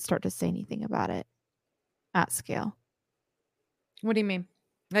would start to say anything about it at scale. What do you mean?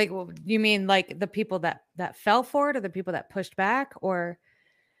 Like, you mean like the people that fell for it, or the people that pushed back, or?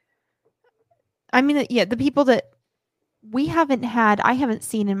 I mean, yeah, the people that I haven't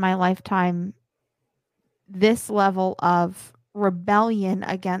seen in my lifetime this level of rebellion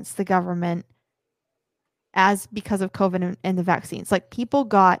against the government as because of COVID and the vaccines. Like people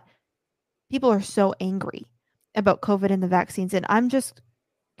are so angry about COVID and the vaccines. And I'm just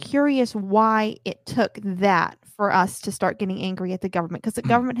curious why it took that for us to start getting angry at the government, because the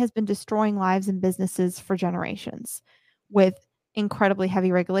government has been destroying lives and businesses for generations with incredibly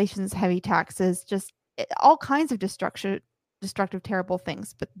heavy regulations, heavy taxes, just all kinds of destructive, terrible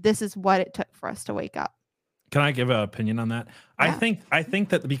things. But this is what it took for us to wake up. Can I give an opinion on that? Yeah. I think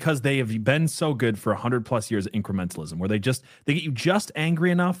that because they have been so good for 100+ years of incrementalism, where they get you just angry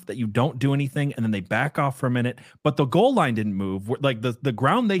enough that you don't do anything, and then they back off for a minute, but the goal line didn't move. Like the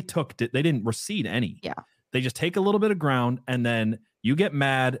ground they took, they didn't recede any. Yeah, they just take a little bit of ground, and then you get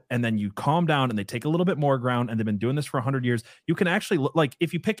mad, and then you calm down, and they take a little bit more ground, and they've been doing this for 100 years. You can actually like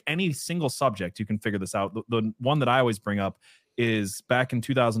if you pick any single subject, you can figure this out. The one that I always bring up is back in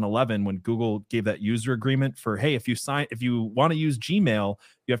 2011 when Google gave that user agreement for, hey, if you want to use Gmail,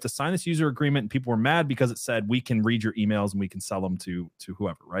 you have to sign this user agreement, and people were mad because it said we can read your emails and we can sell them to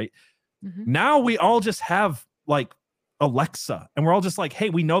whoever, right? Mm-hmm. Now we all just have like Alexa, and we're all just like, hey,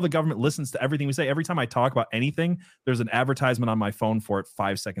 we know the government listens to everything we say. Every time I talk about anything, there's an advertisement on my phone for it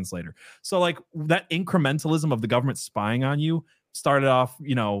 5 seconds later. So like that incrementalism of the government spying on you started off,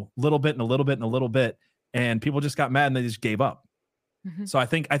 little bit and a little bit and a little bit, and people just got mad and they just gave up. Mm-hmm. So I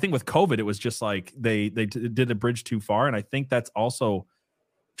think with COVID, it was just like they did a bridge too far. And I think that's also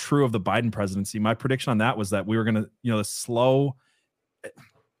true of the Biden presidency. My prediction on that was that we were going to, the slow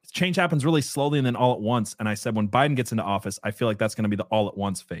change happens really slowly and then all at once. And I said, when Biden gets into office, I feel like that's going to be the all at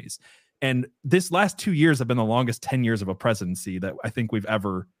once phase. And this last 2 years have been the longest 10 years of a presidency that I think we've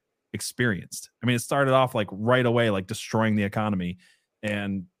ever experienced. I mean, it started off like right away, like destroying the economy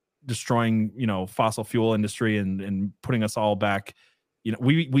and destroying, fossil fuel industry and putting us all back.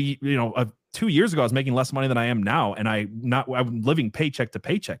 We 2 years ago, I was making less money than I am now. And I'm living paycheck to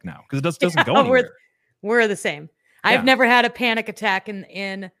paycheck now because it doesn't go anywhere. We're the same. Yeah. I've never had a panic attack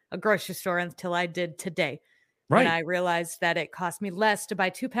in a grocery store until I did today. Right. And I realized that it cost me less to buy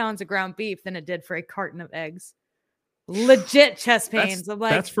 2 pounds of ground beef than it did for a carton of eggs. Legit chest pains.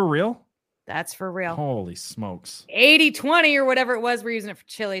 That's for real? That's for real. Holy smokes. 80-20 or whatever it was. We're using it for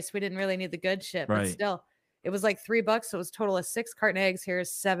chili, so we didn't really need the good shit. Right. But still, it was like $3. So it was a total of 6 carton of eggs.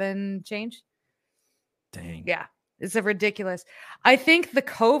 Here's 7 change. Dang. Yeah. It's ridiculous. I think the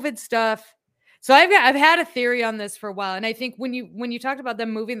COVID stuff. So I've had a theory on this for a while. And I think when you talked about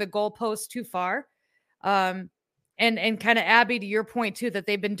them moving the goalposts too far, and kind of Abby, to your point too, that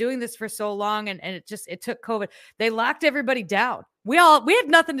they've been doing this for so long and it took COVID. They locked everybody down. We had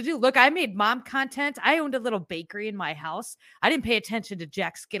nothing to do. Look, I made mom content. I owned a little bakery in my house. I didn't pay attention to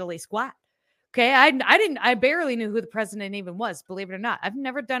jack skiddly squat. Okay. I barely knew who the president even was, believe it or not. I've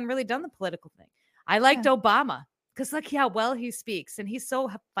never really done the political thing. I liked Obama because look how well he speaks and he's so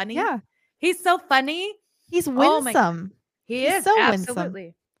funny. Yeah. He's so funny. He's winsome. He's so absolutely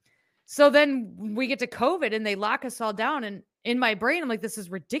winsome. So then we get to COVID and they lock us all down. And in my brain, I'm like, this is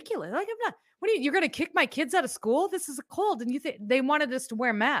ridiculous. Like, you're going to kick my kids out of school? This is a cold. And they wanted us to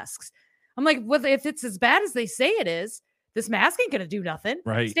wear masks. I'm like, well, if it's as bad as they say it is, this mask ain't going to do nothing.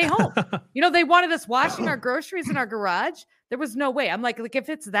 Right. Stay home. They wanted us washing our groceries in our garage. There was no way. I'm like, if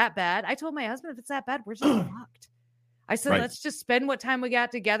it's that bad, I told my husband, if it's that bad, we're just locked. I said, let's just spend what time we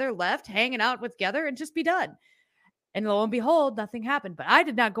got together left, hanging out together and just be done. And lo and behold, nothing happened. But I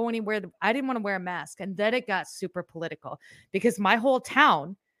did not go anywhere. I didn't want to wear a mask. And then it got super political because my whole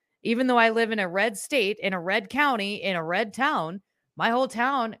town, even though I live in a red state, in a red county, in a red town, my whole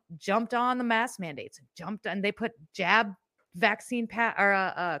town jumped on the mask mandates, and they put jab vaccine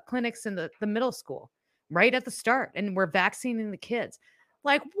clinics in the middle school right at the start. And we're vaccinating the kids.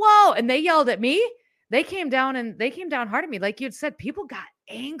 Like, whoa. And they yelled at me. They came down hard at me. Like you'd said, people got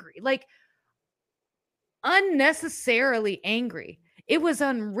angry, like unnecessarily angry. It was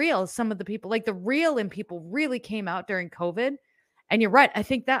unreal. Some of the people, like the real in people really came out during COVID. And you're right. I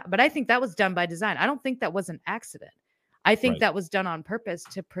think that was done by design. I don't think that was an accident. I think that was done on purpose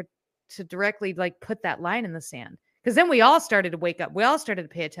to directly like put that line in the sand. Because then we all started to wake up. We all started to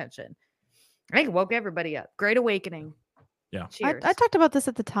pay attention. I think it woke everybody up. Great awakening. Yeah. I talked about this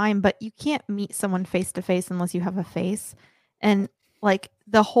at the time, but you can't meet someone face to face unless you have a face. And like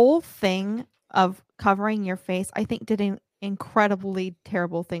the whole thing of covering your face, I think did incredibly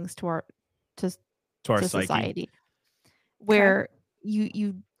terrible things to our society. Where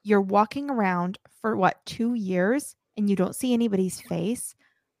you're walking around for 2 years and you don't see anybody's face.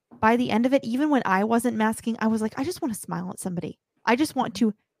 By the end of it, even when I wasn't masking, I was like, I just want to smile at somebody. I just want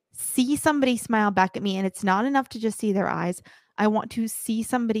to see somebody smile back at me. And it's not enough to just see their eyes. I want to see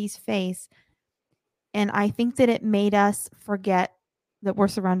somebody's face. And I think that it made us forget that we're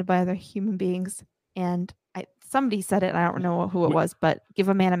surrounded by other human beings. And somebody said it, I don't know who it was, but give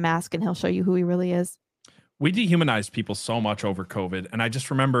a man a mask and he'll show you who he really is. We dehumanized people so much over COVID. And I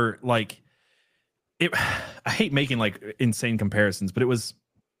just remember like it, I hate making like insane comparisons, but it was,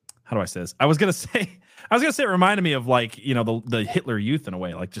 how do I say this? I was going to say it reminded me of like, you know, the Hitler Youth in a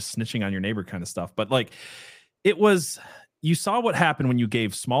way, like just snitching on your neighbor kind of stuff. But like it was, you saw what happened when you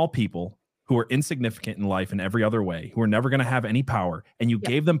gave small people who are insignificant in life in every other way, who are never going to have any power, and you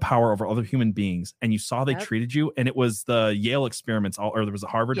gave them power over other human beings, and you saw they treated you, and it was the Yale experiments, or there was the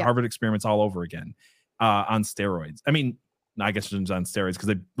Harvard experiments all over again on steroids. I mean, I guess it was on steroids because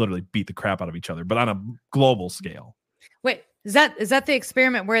they literally beat the crap out of each other, but on a global scale. Wait, is that the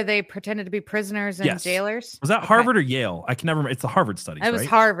experiment where they pretended to be prisoners and jailers? Was that Harvard or Yale? I can never remember. It's the Harvard study. It was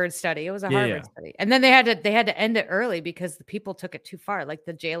Harvard study. It was a Harvard study. And then they had to end it early because the people took it too far. Like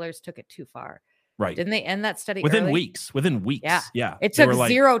the jailers took it too far. Right. Didn't they end that study within early? weeks? Yeah. It took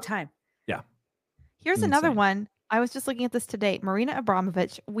zero time. Yeah. Here's another one. I was just looking at this today. Marina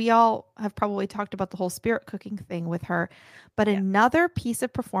Abramovich, we all have probably talked about the whole spirit cooking thing with her, but another piece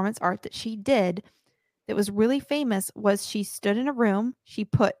of performance art that she did that was really famous was she stood in a room. She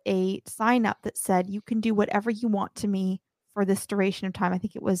put a sign up that said, "You can do whatever you want to me for this duration of time." I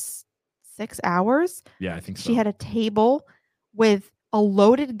think it was 6 hours. Yeah, I think so. She had a table with a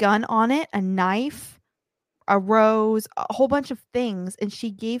loaded gun on it, a knife, a rose, a whole bunch of things. And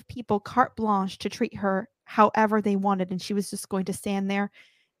she gave people carte blanche to treat her however they wanted. And she was just going to stand there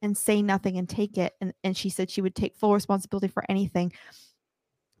and say nothing and take it. And she said she would take full responsibility for anything.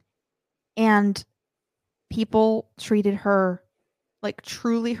 And people treated her like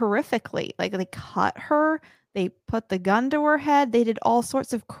truly horrifically. Like they cut her, they put the gun to her head, they did all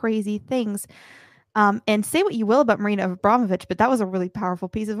sorts of crazy things. And say what you will about Marina Abramovich, but that was a really powerful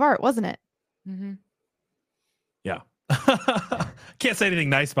piece of art, wasn't it? Mm-hmm. Yeah. Can't say anything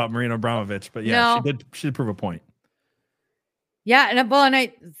nice about Marina Abramovich, but yeah, she did prove a point. Yeah,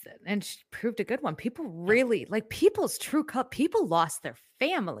 and she proved a good one. People really like people's true color. People lost their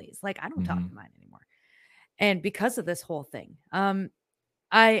families. Like I don't talk to mine anymore, and because of this whole thing,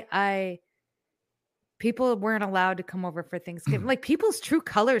 people weren't allowed to come over for Thanksgiving. Like people's true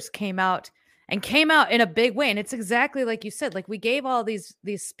colors came out in a big way, and it's exactly like you said. Like we gave all these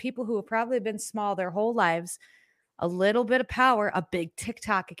people who have probably been small their whole lives a little bit of power, a big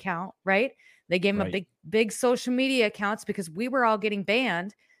TikTok account, right? They gave them a big social media accounts because we were all getting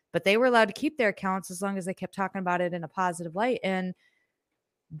banned, but they were allowed to keep their accounts as long as they kept talking about it in a positive light. And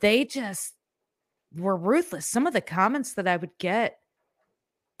they just were ruthless. Some of the comments that I would get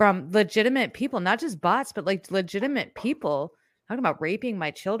from legitimate people, not just bots, but like legitimate people talking about raping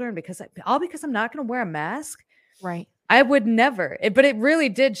my children because I'm not going to wear a mask. Right. I would never, but it really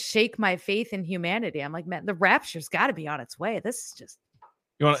did shake my faith in humanity. I'm like, man, the rapture's got to be on its way. This is just.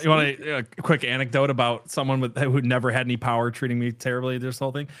 You want a quick anecdote about someone who never had any power treating me terribly this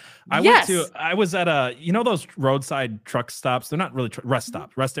whole thing? I was at those roadside truck stops. They're not really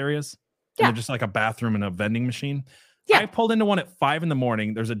rest areas. Yeah. They're just like a bathroom and a vending machine. Yeah. I pulled into one at 5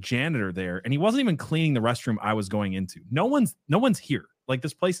 a.m. There's a janitor there and he wasn't even cleaning the restroom I was going into. No one's here. Like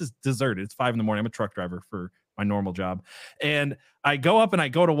this place is deserted. It's 5 a.m. I'm a truck driver for my normal job. And I go up and I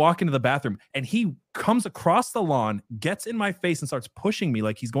go to walk into the bathroom and he comes across the lawn, gets in my face and starts pushing me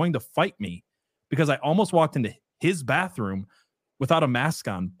like he's going to fight me because I almost walked into his bathroom without a mask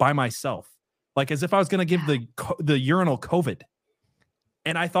on by myself. Like as if I was going to give the urinal COVID.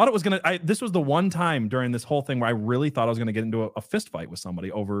 And I thought it was this was the one time during this whole thing where I really thought I was going to get into a fist fight with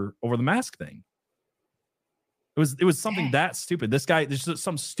somebody over the mask thing. It was something that stupid. This guy, there's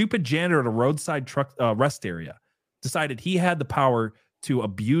some stupid janitor at a roadside truck rest area, decided he had the power to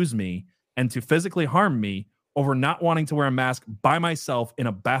abuse me and to physically harm me over not wanting to wear a mask by myself in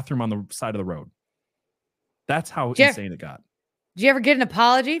a bathroom on the side of the road. That's how insane it got. Did you ever get an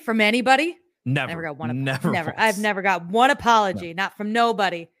apology from anybody? Never. Got one. Never. I've never got one apology, not from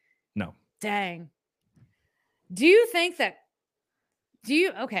nobody. No. Dang. Do you think that?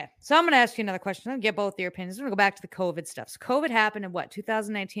 Okay, so I'm going to ask you another question. I'm going to get both your opinions. I'm going to go back to the COVID stuff. So COVID happened in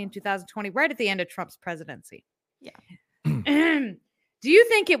 2019, 2020, right at the end of Trump's presidency. Yeah. Do you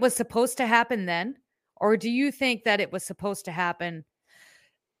think it was supposed to happen then? Or do you think that it was supposed to happen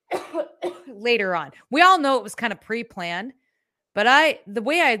later on? We all know it was kind of pre-planned, but the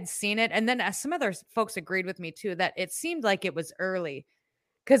way I'd seen it, and then some other folks agreed with me too, that it seemed like it was early.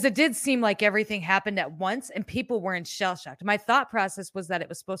 Because it did seem like everything happened at once and people were in shell shock. My thought process was that it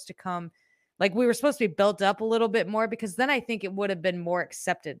was supposed to come Like we were supposed to be built up a little bit more, because then I think it would have been more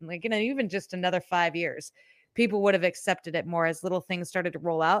accepted. Like, even just another 5 years, people would have accepted it more as little things started to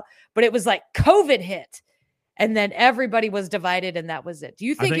roll out. But it was like COVID hit, and then everybody was divided, and that was it. Do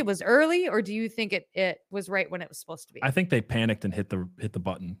you think it was early, or do you think it was right when it was supposed to be? I think they panicked and hit the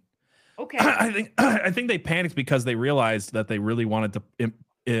button. Okay. I think they panicked because they realized that they really wanted to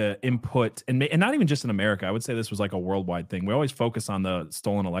input, and not even just in America. I would say this was like a worldwide thing. We always focus on the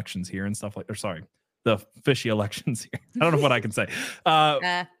stolen elections here and stuff the fishy elections here. I don't know what I can say.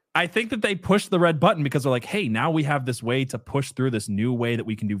 I think that they pushed the red button because they're like, hey, now we have this way to push through this new way that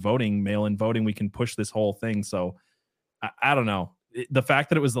we can do voting, mail-in voting. We can push this whole thing. So I don't know. The fact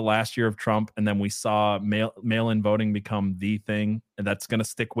that it was the last year of Trump, and then we saw mail-in voting become the thing, and that's going to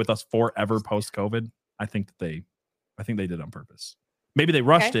stick with us forever post-COVID. I think they did it on purpose. Maybe they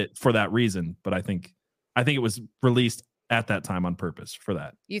rushed it for that reason, but I think it was released at that time on purpose for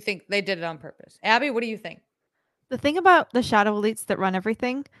that. You think they did it on purpose? Abby, what do you think? The thing about the shadow elites that run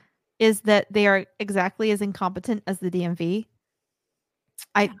everything is that they are exactly as incompetent as the DMV.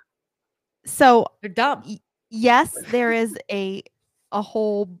 So they're dumb. Yes, there is a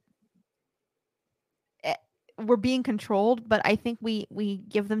whole. We're being controlled, but I think we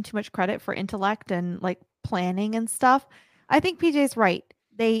give them too much credit for intellect and like planning and stuff. I think PJ's right.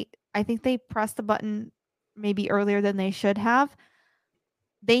 I think they pressed the button maybe earlier than they should have.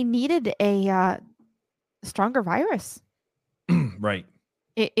 They needed a stronger virus. Right.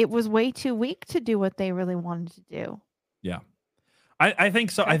 It was way too weak to do what they really wanted to do. Yeah. I think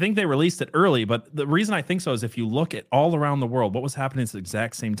so. I think they released it early, but the reason I think so is if you look at all around the world, what was happening at the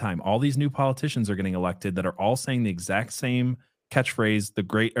exact same time. All these new politicians are getting elected that are all saying the exact same catchphrase,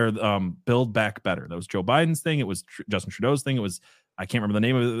 Build Back Better. That was Joe Biden's thing. It was Justin Trudeau's thing. It was, I can't remember the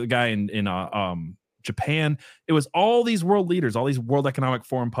name of the guy in Japan. It was all these world leaders, all these World Economic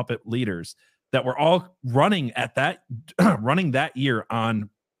Forum puppet leaders that were all running that year on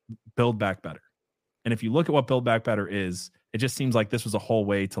Build Back Better. And if you look at what Build Back Better is, it just seems like this was a whole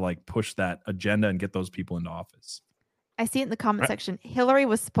way to like push that agenda and get those people into office. I see it in the comment section. Hillary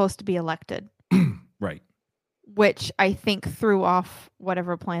was supposed to be elected. Right. Which I think threw off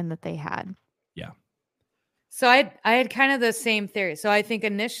whatever plan that they had. Yeah. So I had kind of the same theory. So I think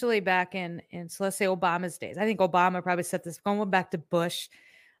initially back in so let's say Obama's days, I think Obama probably set this, going back to Bush.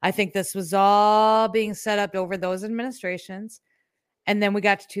 I think this was all being set up over those administrations. And then we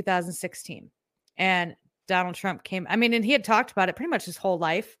got to 2016 and Donald Trump came. I mean, and he had talked about it pretty much his whole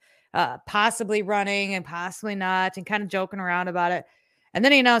life, possibly running and possibly not, and kind of joking around about it. And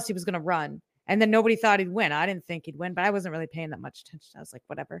then he announced he was going to run. And then nobody thought he'd win. I didn't think he'd win, but I wasn't really paying that much attention. I was like,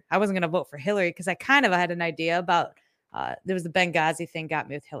 whatever. I wasn't going to vote for Hillary because I kind of had an idea about there was the Benghazi thing got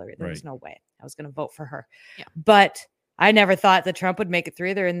me with Hillary. There was no way I was going to vote for her. Yeah. But I never thought that Trump would make it through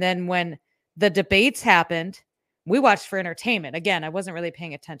either. And then when the debates happened, we watched for entertainment. Again, I wasn't really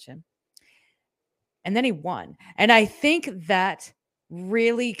paying attention. And then he won. And I think that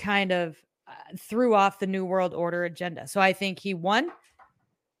really kind of threw off the New World Order agenda. So I think he won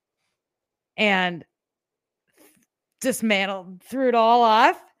and dismantled, threw it all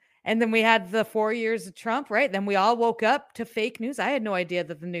off. And then we had the 4 years of Trump, right? Then we all woke up to fake news. I had no idea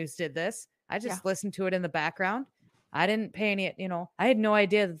that the news did this. I just listened to it in the background. I didn't pay any, I had no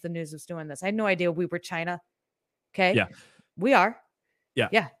idea that the news was doing this. I had no idea we were China. Okay. Yeah. We are. Yeah.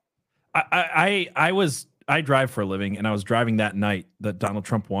 Yeah. I drive for a living, and I was driving that night that Donald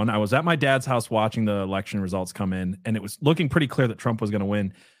Trump won. I was at my dad's house watching the election results come in, and it was looking pretty clear that Trump was going to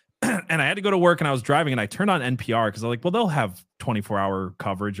win. And I had to go to work, and I was driving, and I turned on NPR because I'm like, well, they'll have 24-hour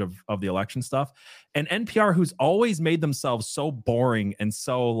coverage of the election stuff. And NPR, who's always made themselves so boring and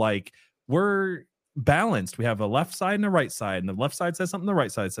so like, we're balanced. We have a left side and a right side, and the left side says something, the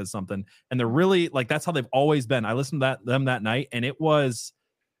right side says something. And they're really like, that's how they've always been. I listened to them that night, and it was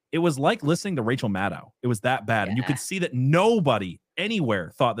like listening to Rachel Maddow. It was that bad. And you could see that nobody anywhere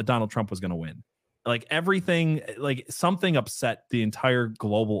thought that Donald Trump was going to win. Like everything, like something upset the entire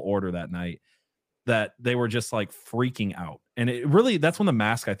global order that night, that they were just like freaking out. And it really, that's when the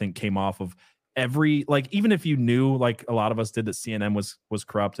mask, I think, came off of every, like, even if you knew, like a lot of us did, that CNN was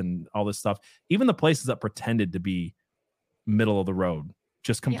corrupt and all this stuff, even the places that pretended to be middle of the road,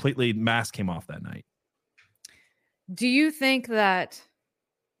 just completely mask came off that night. Do you think that?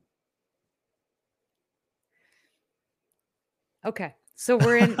 Okay. So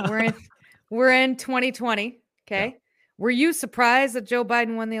we're in 2020. Okay. Yeah. Were you surprised that Joe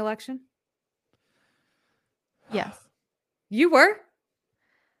Biden won the election? Yes. You were?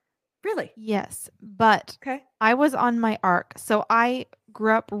 Really? Yes, but Okay. I was on my arc. So I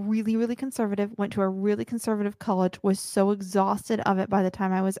grew up really, really conservative, went to a really conservative college, was so exhausted of it by the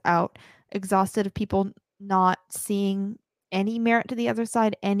time I was out, exhausted of people not seeing any merit to the other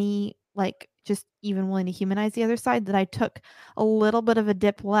side, any like just even willing to humanize the other side, that I took a little bit of a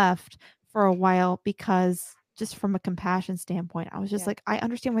dip left for a while because just from a compassion standpoint, I was just Yeah. like, I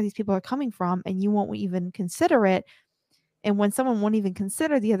understand where these people are coming from and you won't even consider it. And when someone won't even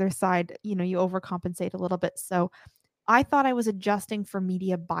consider the other side, you know, you overcompensate a little bit. So I thought I was adjusting for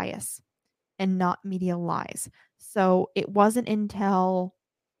media bias and not media lies. So it wasn't until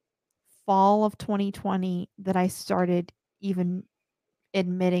fall of 2020 that I started even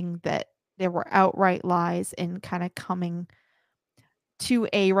admitting that there were outright lies and kind of coming to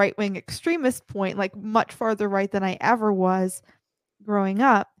a right-wing extremist point, like much farther right than I ever was growing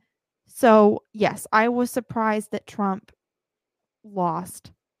up. So, yes, I was surprised that Trump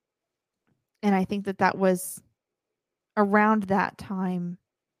lost. And I think that that was around that time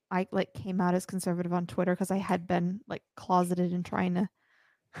I like came out as conservative on Twitter because I had been like closeted and trying to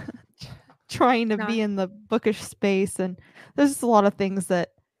No. be in the bookish space, and there's just a lot of things that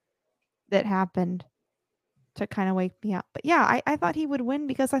happened to kind of wake me up. But yeah, I thought he would win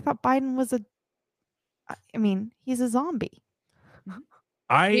because I thought Biden was I mean, he's a zombie.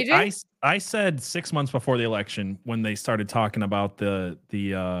 I said 6 months before the election when they started talking about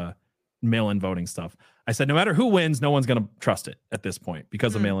the mail-in voting stuff. I said no matter who wins, no one's going to trust it at this point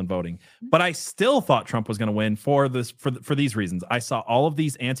because of mail-in voting. But I still thought Trump was going to win for these reasons. I saw all of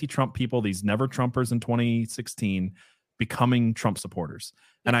these anti-Trump people, these never Trumpers in 2016, becoming Trump supporters.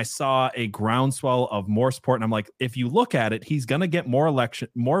 And I saw a groundswell of more support. And I'm like, if you look at it, he's going to get more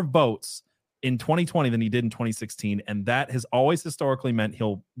votes in 2020 than he did in 2016. And that has always historically meant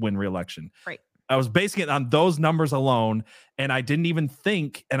he'll win re-election. Right. I was basing it on those numbers alone. And I didn't even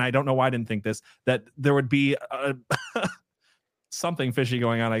think, and I don't know why I didn't think this, that there would be something fishy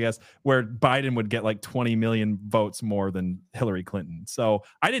going on, I guess, where Biden would get like 20 million votes more than Hillary Clinton. So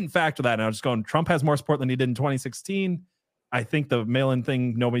I didn't factor that. And I was just going, Trump has more support than he did in 2016. I think the mail-in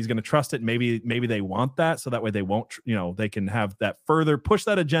thing, nobody's going to trust it. Maybe they want that so that way they won't, they can have that further push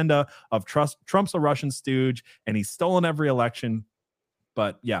that agenda of Trump's a Russian stooge and he's stolen every election.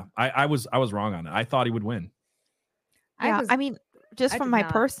 But yeah, I was wrong on it. I thought he would win. Yeah, I mean, just from my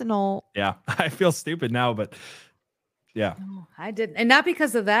personal. Yeah, I feel stupid now, but yeah. No, I didn't. And not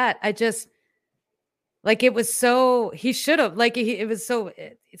because of that. I just, like, it was so, he should have, like, it was so,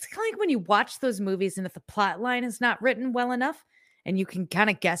 it's kind of like when you watch those movies and if the plot line is not written well enough and you can kind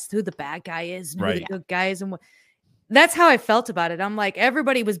of guess who the bad guy is and who the good guy is. And that's how I felt about it. I'm like,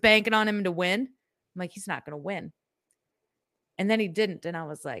 everybody was banking on him to win. I'm like, he's not going to win. And then he didn't. And I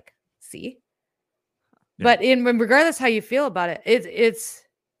was like, see? Yeah. But regardless how you feel about it, it's,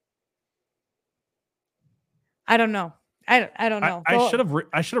 I don't know. I don't know. I should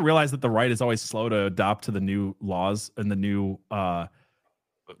have realized that the right is always slow to adopt to the new laws and the new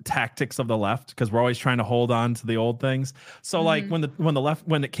tactics of the left because we're always trying to hold on to the old things. So like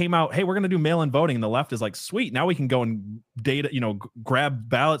when it came out, hey, we're going to do mail-in voting, and the left is like, sweet, now we can go and grab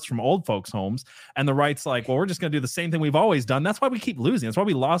ballots from old folks' homes, and the right's like, well, we're just going to do the same thing we've always done. That's why we keep losing. That's why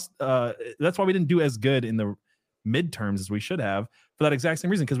we lost. That's why we didn't do as good in the midterms as we should have for that exact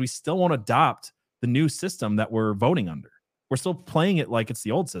same reason, because we still won't adopt the new system that we're voting under. We're still playing it like it's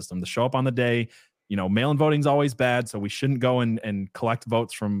the old system. To show up on the day, mail-in voting is always bad, so we shouldn't go and collect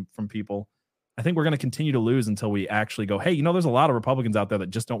votes from people. I think we're going to continue to lose until we actually go, hey, there's a lot of Republicans out there that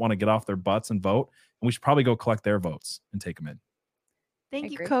just don't want to get off their butts and vote, and we should probably go collect their votes and take them in.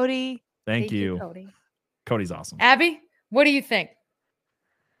 Thank you, Cody. Thank you, Cody. Cody's awesome. Abby, what do you think?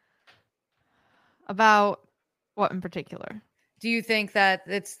 About what in particular? Do you think that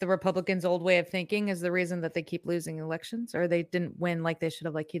it's the Republicans' old way of thinking is the reason that they keep losing elections, or they didn't win like they should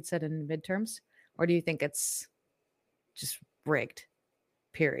have, like you'd said in midterms? Or do you think it's just rigged,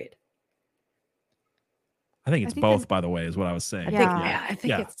 period? I think it's both, by the way, is what I was saying. I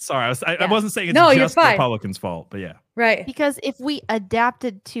think it's... Sorry, I wasn't saying it's just the Republicans' fault, but yeah. Right. Because if we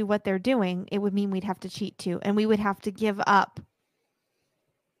adapted to what they're doing, it would mean we'd have to cheat too. And we would have to give up.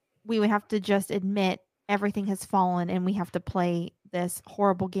 We would have to just admit everything has fallen and we have to play this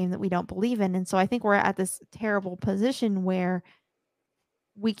horrible game that we don't believe in. And so I think we're at this terrible position where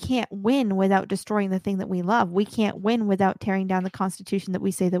we can't win without destroying the thing that we love. We can't win without tearing down the Constitution that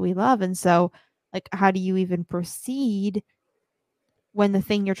we say that we love. And so, like, how do you even proceed when the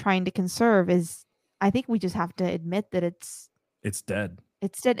thing you're trying to conserve is, I think we just have to admit that it's dead.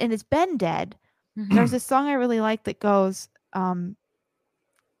 It's dead, and it's been dead. There's a song I really like that goes,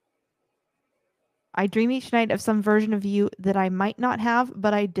 I dream each night of some version of you that I might not have,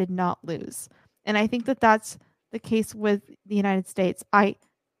 but I did not lose. And I think that that's the case with the United States. I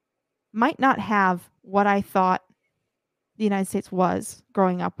might not have what I thought the United States was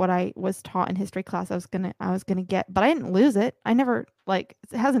growing up, what I was taught in history class I was gonna get, but I didn't lose it. I never, like,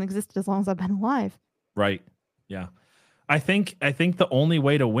 it hasn't existed as long as I've been alive. Right. Yeah. I think the only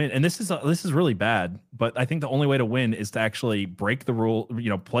way to win, and this is really bad, but I think the only way to win is to actually break the rule,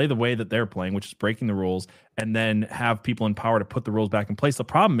 play the way that they're playing, which is breaking the rules, and then have people in power to put the rules back in place. The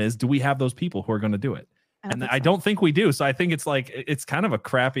problem is, do we have those people who are going to do it? I don't think we do. So I think it's kind of a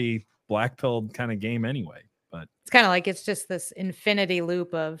crappy black pilled kind of game anyway. But it's kind of like it's just this infinity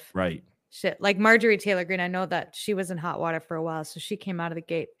loop of right shit. Like Marjorie Taylor Greene, I know that she was in hot water for a while, so she came out of the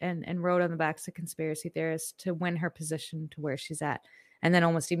gate and wrote on the backs of conspiracy theorists to win her position to where she's at, and then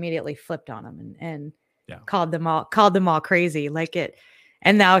almost immediately flipped on them and called them all crazy, like it.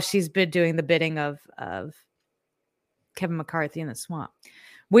 And now she's been doing the bidding of Kevin McCarthy in the swamp.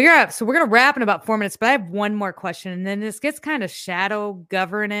 We're gonna wrap in about 4 minutes, but I have one more question, and then this gets kind of shadow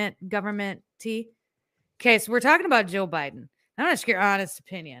government-y. Okay, so we're talking about Joe Biden. I want to ask your honest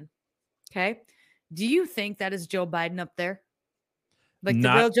opinion. Okay. Do you think that is Joe Biden up there? Like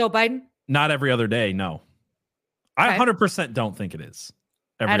the real Joe Biden? Not every other day, no. I 100% don't think it is.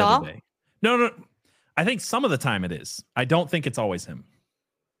 Every other day. No. I think some of the time it is. I don't think it's always him.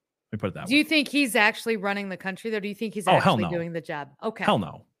 Let me put it that way. Do you think he's actually running the country, though? Do you think he's actually doing the job? Okay. Hell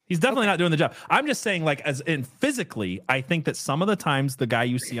no. He's definitely not doing the job. I'm just saying, like, as in physically, I think that some of the times the guy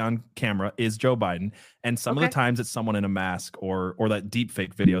you see on camera is Joe Biden, and some of the times it's someone in a mask or that deep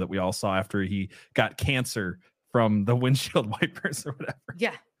fake video that we all saw after he got cancer from the windshield wipers or whatever.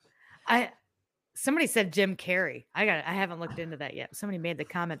 Yeah. Somebody said Jim Carrey. I haven't looked into that yet. Somebody made the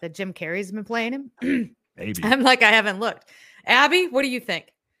comment that Jim Carrey's been playing him. Maybe. I'm like, I haven't looked. Abby, what do you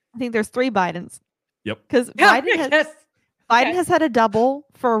think? I think there's 3 Bidens. Yep. Because Biden has had a double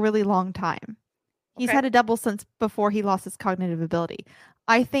for a really long time. He's had a double since before he lost his cognitive ability.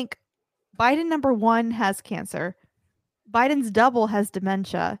 I think Biden number 1 has cancer. Biden's double has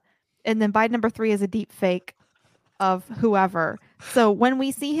dementia. And then Biden number 3 is a deep fake of whoever. So when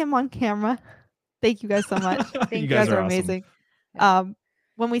we see him on camera, thank you guys so much. You guys are awesome. Amazing.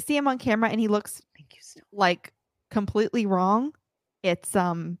 When we see him on camera and he looks like completely wrong, it's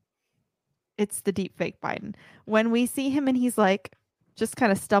the deep fake Biden. When we see him and he's like just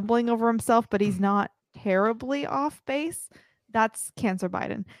kind of stumbling over himself, but he's not terribly off base, that's cancer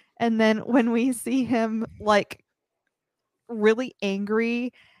Biden. And then when we see him like really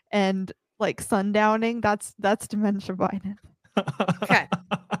angry and like sundowning, that's dementia Biden. Okay.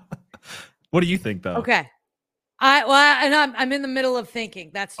 What do you think though? Okay. I'm in the middle of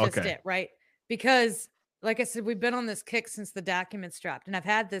thinking. That's just it, right? Because like I said, we've been on this kick since the documents dropped, and I've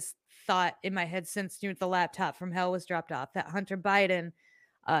had this thought in my head since the laptop from hell was dropped off that Hunter Biden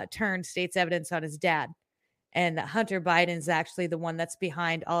turned state's evidence on his dad, and that Hunter Biden is actually the one that's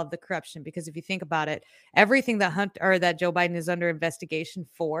behind all of the corruption. Because if you think about it, everything that Joe Biden is under investigation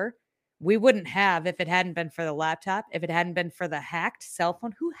for, we wouldn't have if it hadn't been for the laptop, if it hadn't been for the hacked cell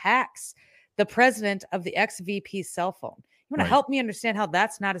phone. Who hacks the president of the ex-VP's cell phone? You want to help me understand how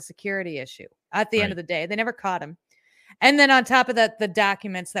that's not a security issue at the end of the day. They never caught him. And then on top of that, the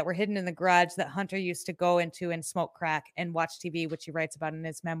documents that were hidden in the garage that Hunter used to go into and smoke crack and watch TV, which he writes about in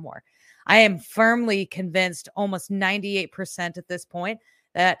his memoir. I am firmly convinced, almost 98% at this point,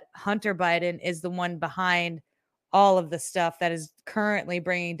 that Hunter Biden is the one behind all of the stuff that is currently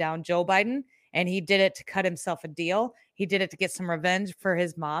bringing down Joe Biden. And he did it to cut himself a deal. He did it to get some revenge for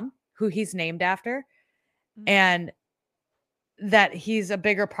his mom, who he's named after. And that he's a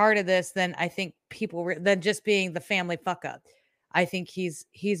bigger part of this than I think than just being the family fuck up. I think he's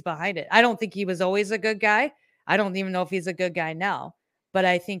behind it. I don't think he was always a good guy. I don't even know if he's a good guy now, but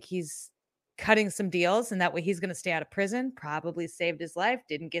I think he's cutting some deals, and that way he's going to stay out of prison, probably saved his life,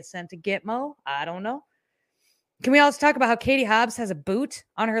 didn't get sent to Gitmo. I don't know. Can we also talk about how Katie Hobbs has a boot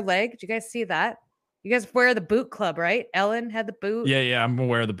on her leg? Did you guys see that? You guys wear the boot club, right? Ellen had the boot. Yeah. I'm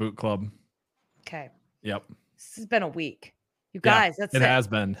aware of the boot club. Okay. Yep. This has been a week. You guys, that's it. It has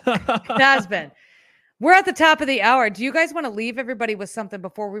been. It has been. We're at the top of the hour. Do you guys want to leave everybody with something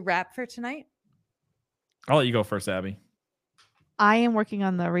before we wrap for tonight? I'll let you go first, Abby. I am working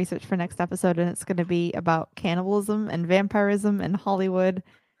on the research for next episode, and it's going to be about cannibalism and vampirism and Hollywood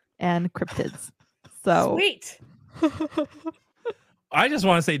and cryptids. So sweet. I just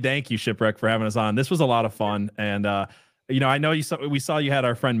want to say thank you, Shipwreck, for having us on. This was a lot of fun, and I know we saw you had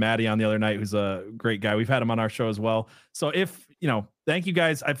our friend Maddie on the other night, who's a great guy. We've had him on our show as well. So thank you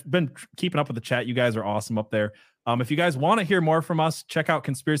guys. I've been keeping up with the chat. You guys are awesome up there. If you guys want to hear more from us, check out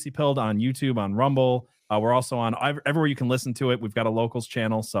Conspiracy Pilled on YouTube, on Rumble. We're also on everywhere you can listen to it. We've got a locals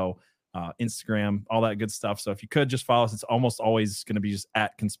channel, so Instagram, all that good stuff. So if you could just follow us, it's almost always going to be just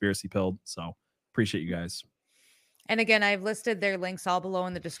at Conspiracy Pilled. So appreciate you guys. And again, I've listed their links all below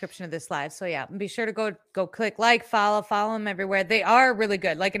in the description of this live. So yeah, be sure to go click like, follow them everywhere. They are really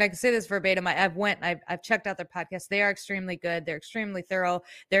good. Like, and I can say this verbatim. I've checked out their podcast. They are extremely good. They're extremely thorough.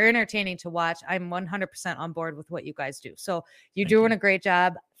 They're entertaining to watch. I'm 100% on board with what you guys do. So you're doing a great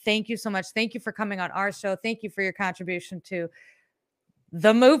job. Thank you so much. Thank you for coming on our show. Thank you for your contribution to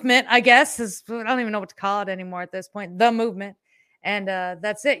the movement, I guess. I don't even know what to call it anymore at this point. The movement. And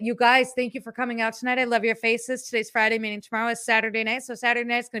that's it. You guys, thank you for coming out tonight. I love your faces. Today's Friday, meaning tomorrow is Saturday night. So Saturday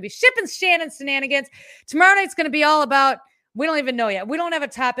night's going to be shipping Shannon shenanigans. Tomorrow night's going to be all about, we don't even know yet. We don't have a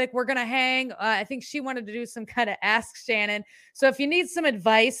topic. We're going to hang. I think she wanted to do some kind of Ask Shannon. So if you need some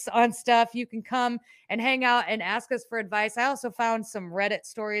advice on stuff, you can come and hang out and ask us for advice. I also found some Reddit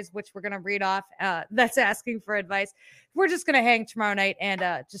stories, which we're going to read off. That's asking for advice. We're just going to hang tomorrow night and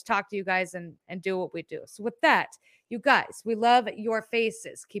just talk to you guys and do what we do. So with that, you guys, we love your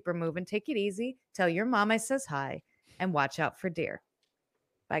faces. Keep her moving. Take it easy. Tell your mom I says hi. And watch out for deer.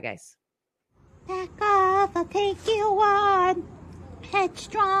 Bye, guys. Back off, I'll take you on.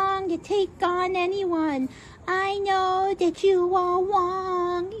 Headstrong, you take on anyone. I know that you are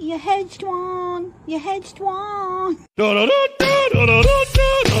wrong. You're headstrong. You're headstrong.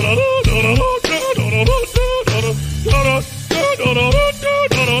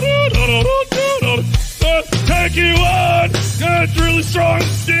 Take you on. That's really strong.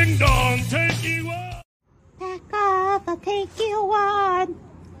 Ding dong. Take you on. Back off, I'll take you on.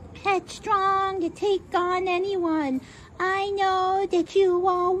 Headstrong, you take on anyone. I know that you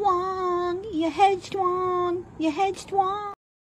are wrong. You're headstrong. You're headstrong.